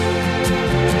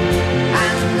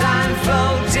 and I'm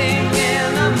floating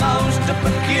in a most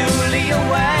peculiar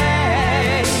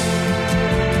way,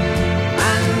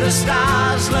 and the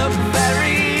stars look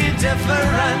very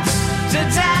different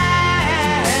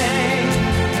today,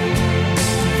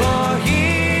 for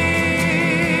here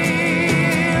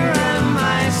am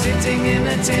I sitting in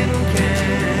a tin can.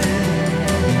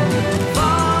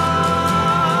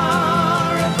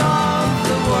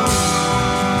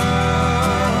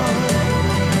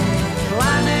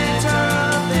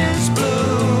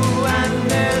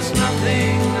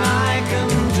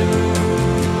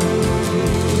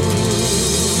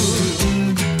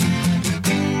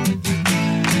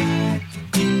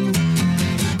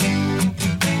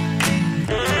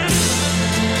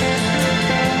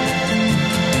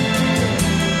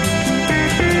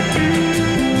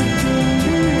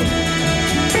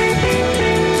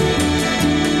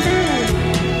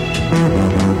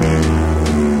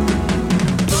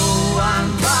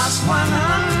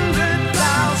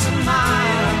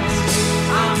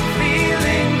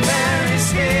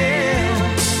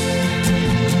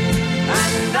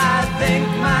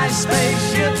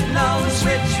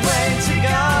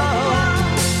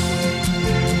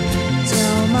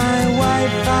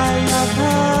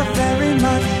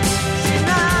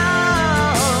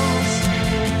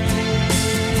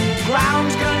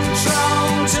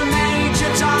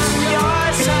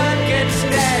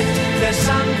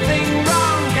 Something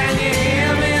wrong, can you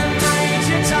hear me,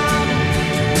 Major Tom?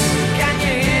 Can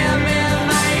you hear me,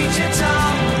 Major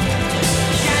Tom?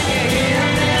 Can you hear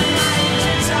me,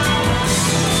 Major Tom?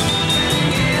 Can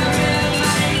you hear me,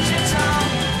 Major Tom?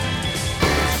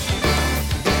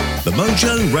 The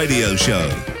Mojo Radio Show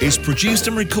is produced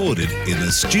and recorded in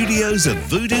the studios of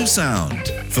Voodoo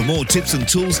Sound. For more tips and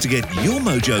tools to get your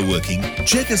mojo working,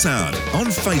 check us out on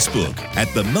Facebook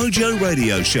at The Mojo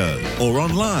Radio Show or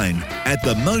online at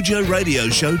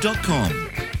themojoradioshow.com.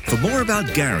 For more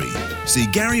about Gary, see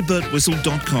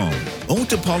GaryBurtWhistle.com, or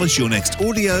to polish your next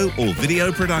audio or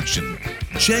video production,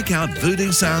 check out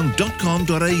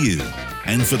voodoosound.com.au.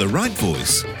 And for the right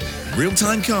voice,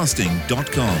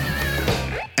 realtimecasting.com.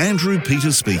 Andrew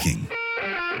Peters speaking.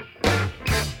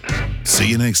 See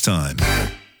you next time.